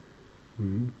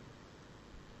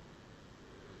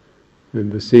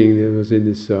 Remember seeing, I was in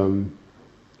this,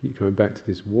 keep coming back to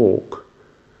this walk,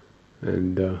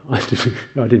 and I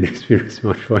didn't experience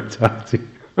much vitality.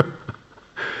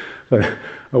 But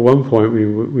at one point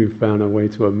we found our way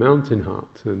to a mountain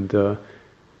hut, and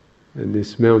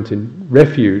this mountain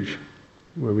refuge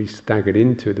where we staggered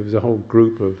into, there was a whole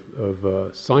group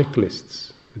of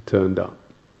cyclists who turned up,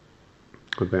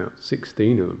 about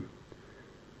 16 of them.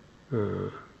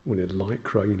 With a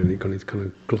lycra, they've got this kind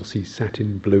of glossy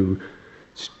satin blue,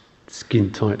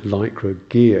 skin-tight lycra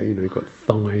gear. They've got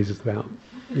thighs about,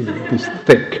 this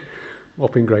thick,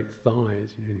 whopping great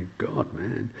thighs. God,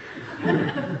 man,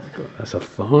 that's a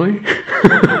thigh.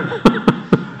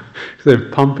 So they're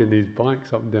pumping these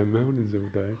bikes up and down mountains all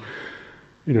day.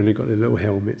 They've got their little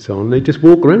helmets on. They just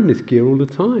walk around this gear all the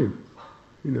time.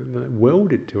 They're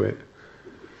welded to it,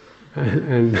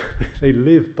 and they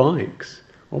live bikes,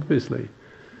 obviously.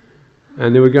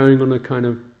 And they were going on a kind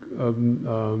of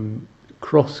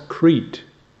cross Crete.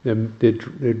 They're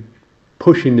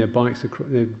pushing their bikes across.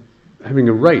 They're having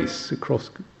a race across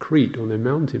Crete on their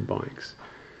mountain bikes.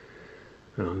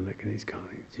 And I'm looking at these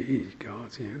guys, geez, God,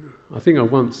 I think I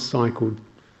once cycled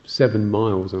 7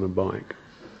 miles on a bike.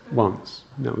 Once.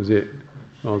 That was it.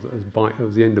 That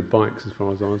was the end of bikes as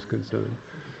far as I was concerned.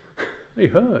 They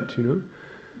hurt,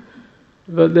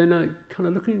 But then I kind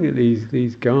of looking at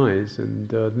these guys, and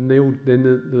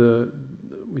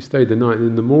we stayed the night, and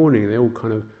in the morning they all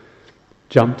kind of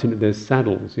jumped into their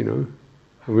saddles, and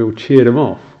we all cheered them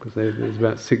off because there's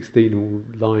about 16 all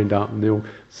lined up, and they all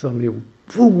suddenly all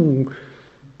boom,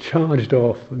 charged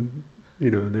off, and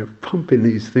they're pumping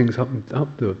these things up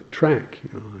the track.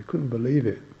 I couldn't believe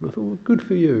it. And I thought, well, good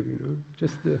for you,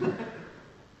 just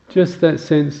that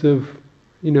sense of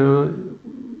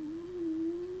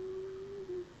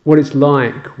what it's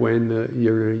like when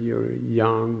you're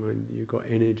young and you've got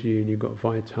energy and you've got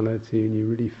vitality and you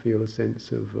really feel a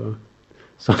sense of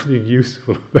something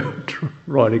useful about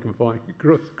riding a bike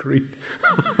across Crete.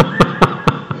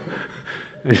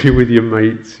 and you're with your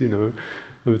mates, you know.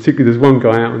 And particularly, there's one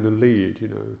guy out on the lead, you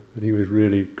know, and he was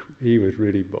really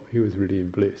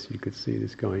in bliss. You could see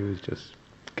this guy; he was just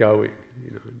going,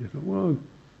 you know. And you thought, well,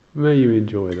 may you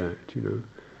enjoy that, you know.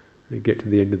 And you get to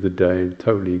the end of the day and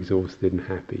totally exhausted and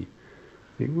happy.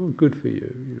 You think, well, good for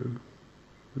you, you know.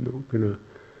 I'm not going to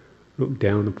look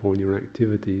down upon your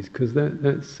activities, because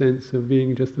that sense of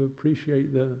being just to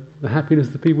appreciate the happiness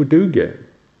that people do get.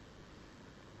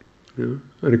 You know?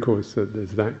 And of course,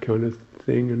 there's that kind of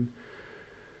thing,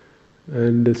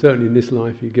 and certainly in this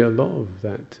life you get a lot of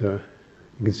that. You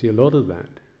can see a lot of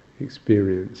that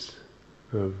experience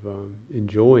of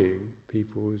enjoying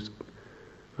people's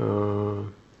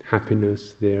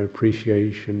happiness, their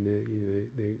appreciation.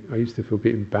 I used to feel a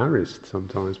bit embarrassed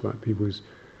sometimes by people's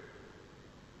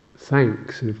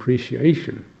thanks and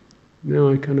appreciation. Now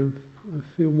I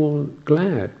feel more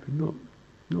glad, but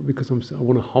not because I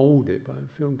want to hold it, but I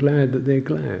feel glad that they're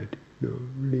glad. You know, I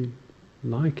really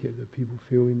like it that people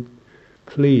feel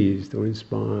pleased or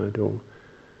inspired or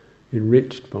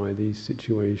enriched by these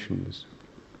situations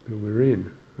that we're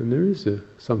in. And there is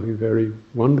something very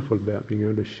wonderful about being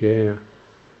able to share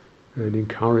and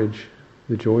encourage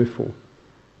the joyful.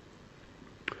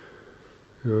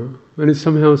 You know? And it's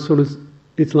somehow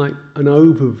it's like an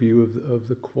overview of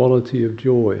the quality of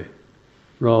joy,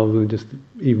 rather than just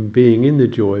even being in the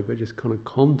joy, but just kind of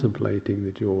contemplating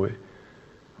the joy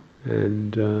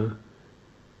and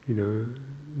you know,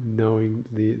 knowing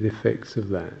the effects of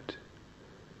that.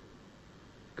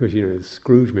 Because, you know, the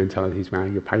Scrooge mentality is, well,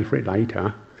 you'll pay for it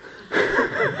later.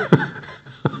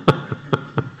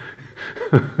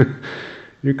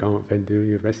 You can't then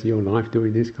do the rest of your life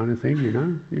doing this kind of thing, you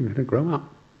know. You've got to grow up.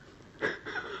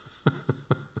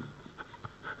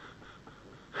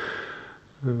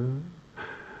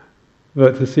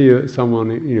 But to see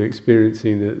someone, you know,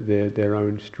 experiencing their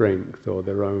own strength or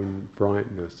their own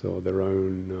brightness or their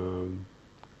own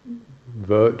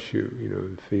virtue, you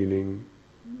know,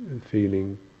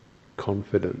 feeling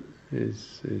confident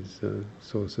is a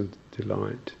source of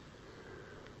delight.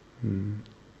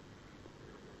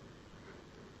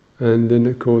 And then,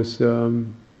 of course, the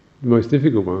most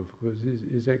difficult one, of course,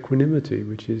 is equanimity,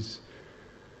 which is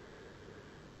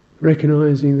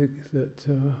recognizing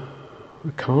that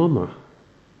karma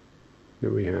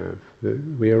that we have, that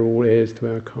we are all heirs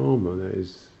to our karma. That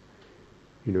is,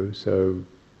 you know, so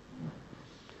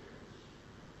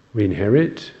we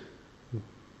inherit.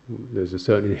 There's a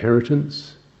certain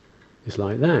inheritance. It's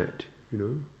like that,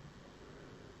 you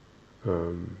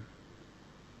know.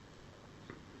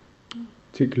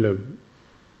 Particular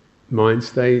mind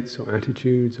states or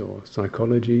attitudes or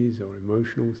psychologies or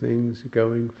emotional things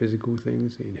going, physical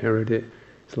things, you inherit it.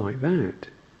 It's like that,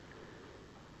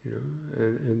 you know.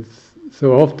 And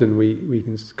so often we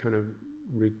can kind of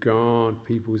regard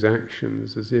people's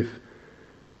actions as if,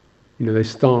 you know, they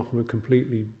start from a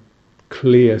completely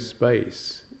clear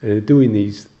space and they're doing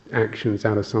these actions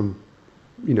out of some,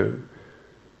 you know,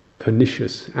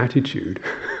 pernicious attitude,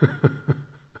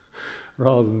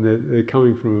 rather than they're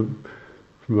coming from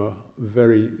a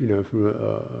very, you know, from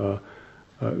a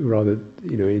rather,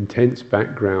 you know, intense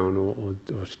background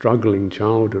or struggling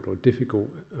childhood or difficult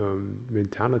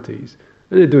mentalities,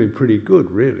 and they're doing pretty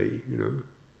good, really, you know.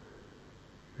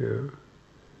 Yeah.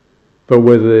 But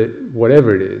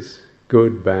whatever it is,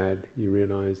 good, bad, you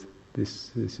realise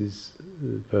this is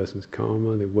the person's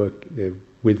karma. They're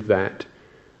with that.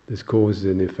 There's causes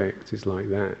and effects. It's like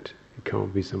that. It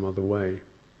can't be some other way.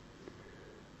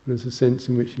 There's a sense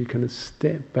in which you kind of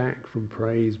step back from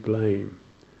praise, blame,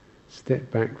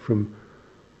 step back from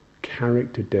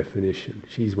character definition.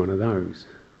 She's one of those,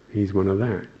 he's one of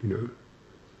that, you know.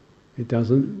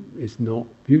 It's not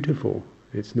beautiful,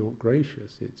 it's not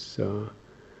gracious, and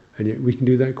yet we can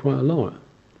do that quite a lot.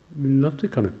 We love to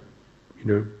kind of, you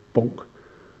know, bonk,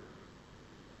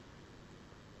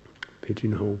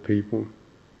 pigeonhole people.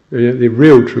 And yet the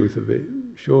real truth of it,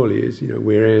 surely, is, you know,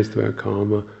 we're heirs to our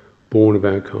karma, born of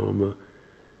our karma,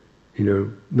 you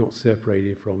know, not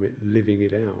separated from it, living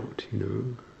it out, you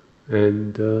know.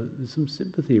 And there's some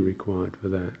sympathy required for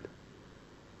that,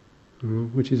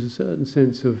 which is a certain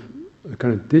sense of a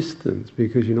kind of distance,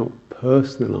 because you're not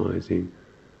personalising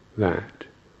that.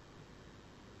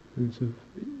 And so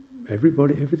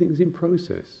everything's in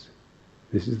process.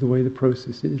 This is the way the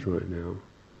process is right now.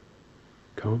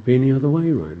 Can't be any other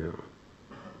way right now.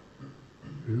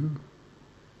 You know?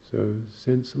 So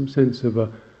some sense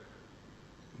of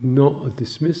not a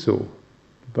dismissal,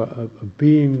 but a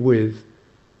being with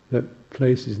that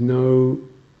places no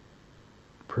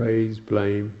praise,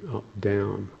 blame, up,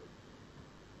 down,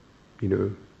 you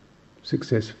know,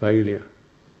 success, failure,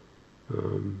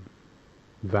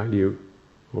 value,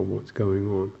 on what's going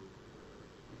on.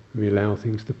 We allow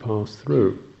things to pass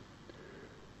through.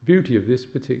 The beauty of this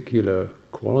particular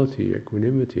quality,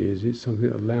 equanimity, is it's something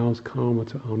that allows karma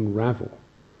to unravel.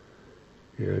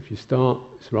 If you start,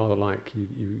 it's rather like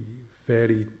you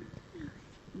fairly,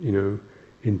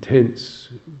 intense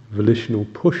volitional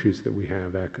pushes that we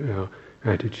have, our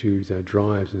attitudes, our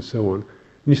drives and so on, and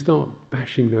you start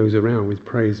bashing those around with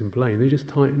praise and blame, they just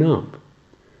tighten up.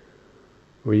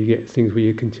 Or you get things where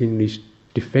you're continually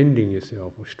defending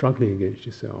yourself or struggling against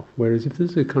yourself. Whereas if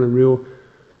there's a kind of real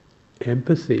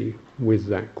empathy with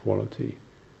that quality,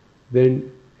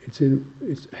 then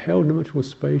it's held in a much more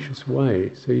spacious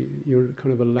way. So you're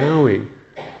kind of allowing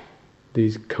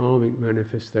these karmic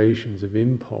manifestations of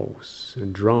impulse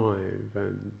and drive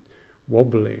and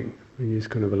wobbling, and you just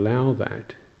kind of allow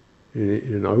that in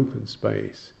an open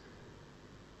space.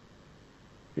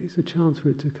 It's a chance for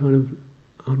it to kind of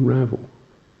unravel.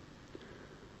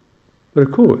 But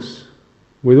of course,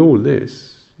 with all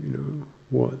this,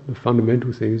 what the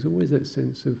fundamental thing is always that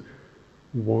sense of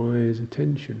wise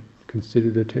attention,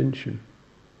 considered attention.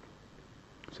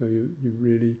 So you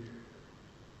really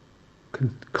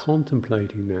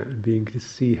contemplating that and being to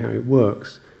see how it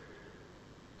works,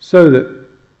 so that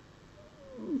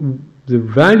the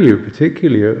value,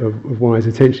 particularly of wise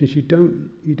attention, is you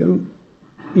don't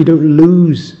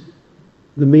lose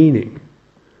the meaning.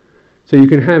 So you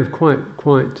can have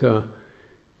quite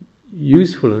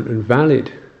useful and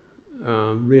valid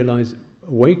realized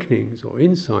awakenings or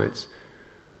insights,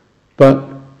 but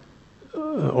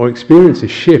or experiences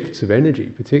shifts of energy,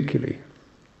 particularly,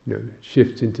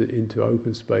 shifts into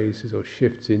open spaces or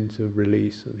shifts into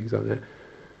release and things like that.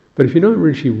 But if you're not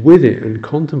really with it and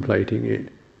contemplating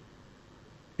it,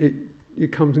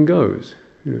 it comes and goes.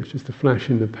 It's just a flash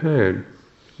in the pan.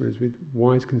 Whereas with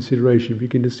wise consideration, you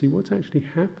begin to see what's actually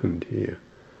happened here.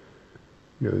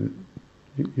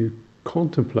 You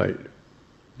contemplate.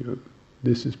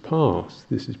 This is past.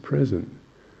 This is present.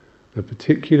 A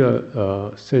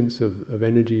particular sense of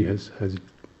energy has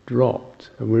dropped,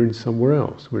 and we're in somewhere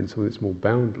else. We're in something that's more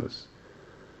boundless.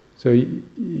 So you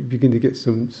begin to get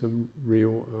some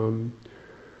real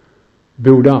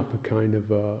build up a kind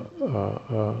of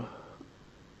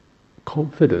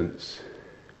confidence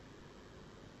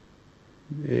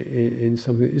in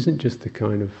something that isn't just a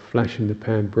kind of flash in the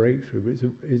pan breakthrough, but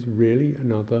it's really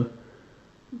another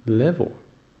level,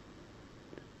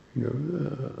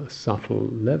 a subtle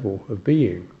level of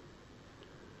being.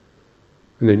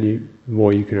 And then the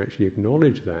more you can actually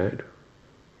acknowledge that,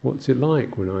 what's it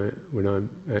like when I'm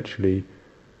actually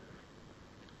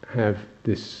have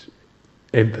this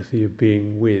empathy of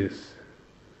being with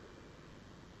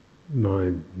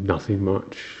my nothing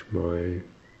much, my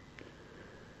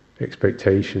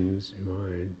expectations,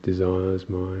 my desires,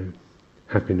 my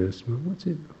happiness. What's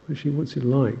it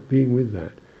like being with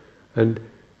that? And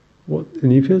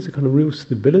you feel there's a kind of real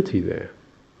stability there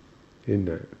in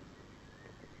that.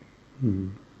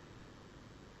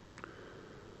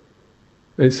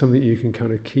 It's something you can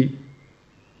kind of keep,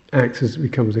 acts as it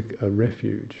becomes a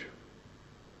refuge.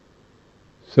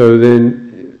 So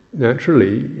then,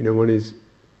 naturally,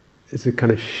 it's a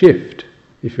kind of shift,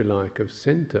 if you like, of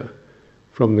center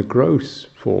from the gross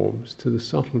forms to the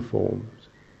subtle forms.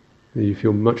 And you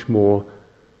feel much more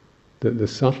that the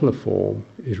subtler form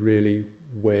is really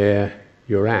where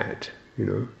you're at,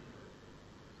 The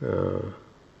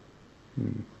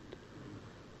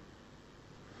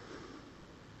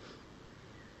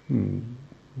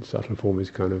subtle form is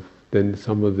kind of, then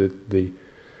some of the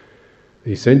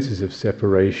senses of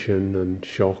separation and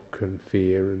shock and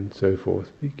fear and so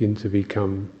forth begin to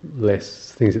become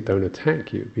less things that don't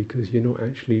attack you, because you're not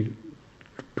actually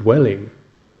dwelling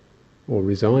or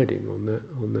residing on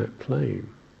that plane.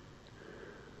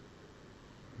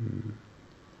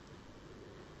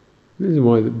 This is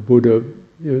why the Buddha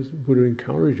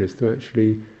encourages us to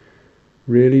actually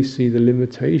really see the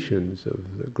limitations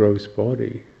of the gross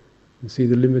body and see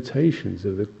the limitations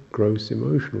of the gross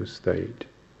emotional state.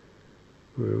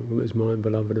 All that's mind,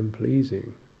 beloved and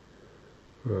pleasing.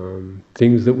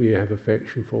 Things that we have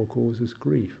affection for cause us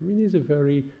grief. These are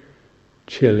very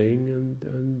chilling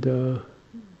and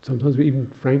sometimes even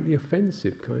frankly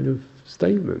offensive kind of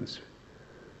statements.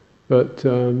 But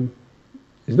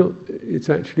it's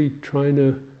actually trying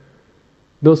to,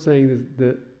 not saying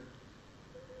that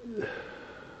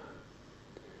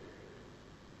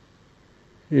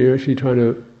you're actually trying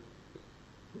to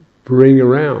bring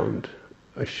around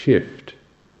a shift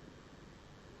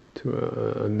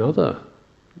to another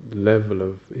level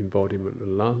of embodiment,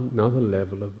 another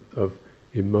level of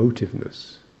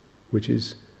emotiveness, which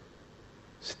is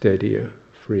steadier,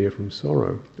 freer from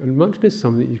sorrow. And muchness is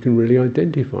something that you can really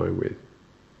identify with.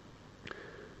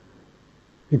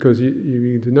 Because you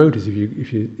begin to notice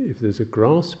if there's a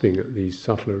grasping at these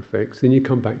subtler effects, then you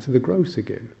come back to the gross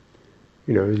again.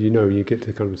 As you get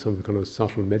to kind of some kind of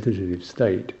subtle meditative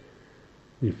state.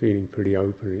 You're feeling pretty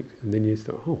open, and then you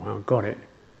thought, "Oh, wow, got it."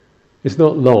 It's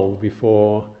not long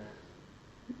before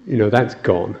that's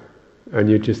gone, and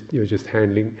you're just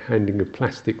handling a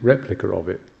plastic replica of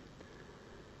it.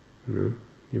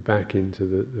 You're back into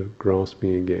the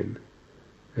grasping again,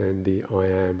 and the I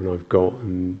am and I've got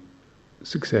and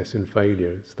success and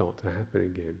failure start to happen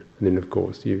again, and then of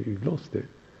course you've lost it.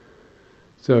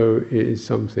 So it is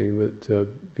something that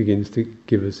begins to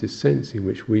give us this sense in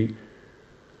which we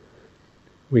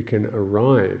can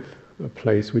arrive at a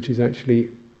place which is actually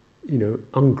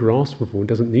ungraspable and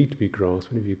doesn't need to be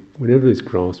grasped. Whenever there's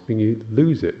grasping, you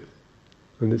lose it.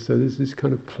 And so there's this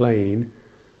kind of plane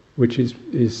which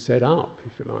is set up,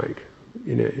 if you like,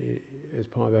 as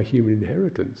part of our human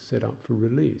inheritance, set up for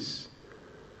release.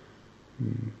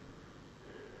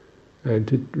 And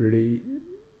to really,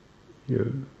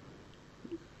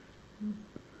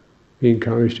 be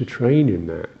encouraged to train in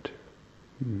that.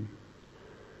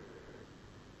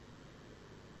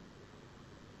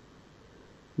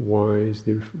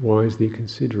 Wisely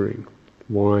considering,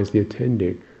 wisely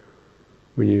attending.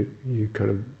 When you kind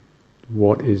of,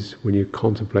 when you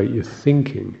contemplate your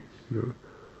thinking,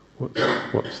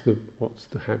 what's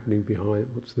the happening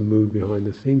behind, what's the mood behind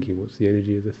the thinking, what's the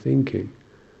energy of the thinking,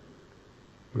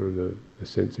 or the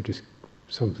sense of just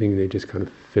something there just kind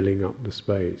of filling up the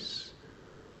space.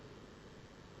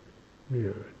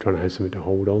 Trying to have something to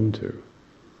hold on to.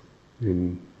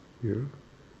 And you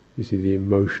see the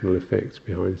emotional effects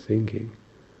behind thinking.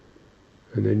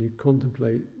 And then you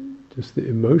contemplate just the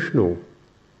emotional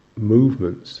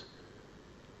movements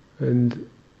and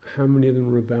how many of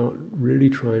them are about really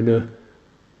trying to,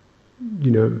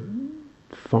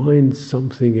 find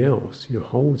something else,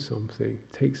 hold something,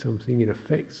 take something in,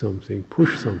 affect something,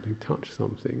 push something, touch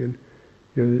something,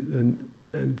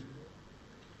 and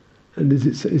is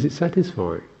it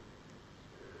satisfying?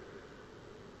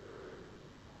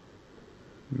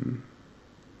 And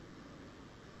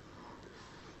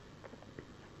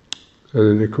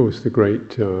then, of course, the great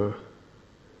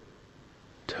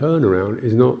turnaround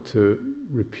is not to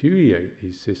repudiate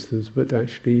these systems, but to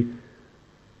actually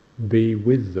be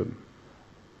with them.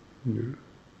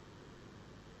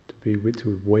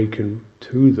 To awaken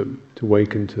to them, to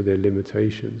awaken to their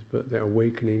limitations. But their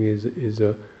awakening is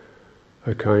a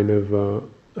kind of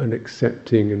an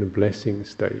accepting and a blessing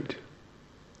state,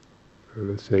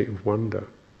 and a state of wonder.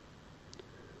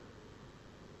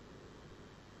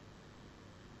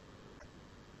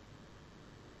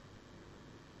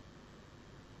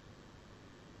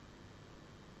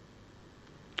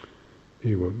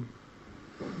 Anyone?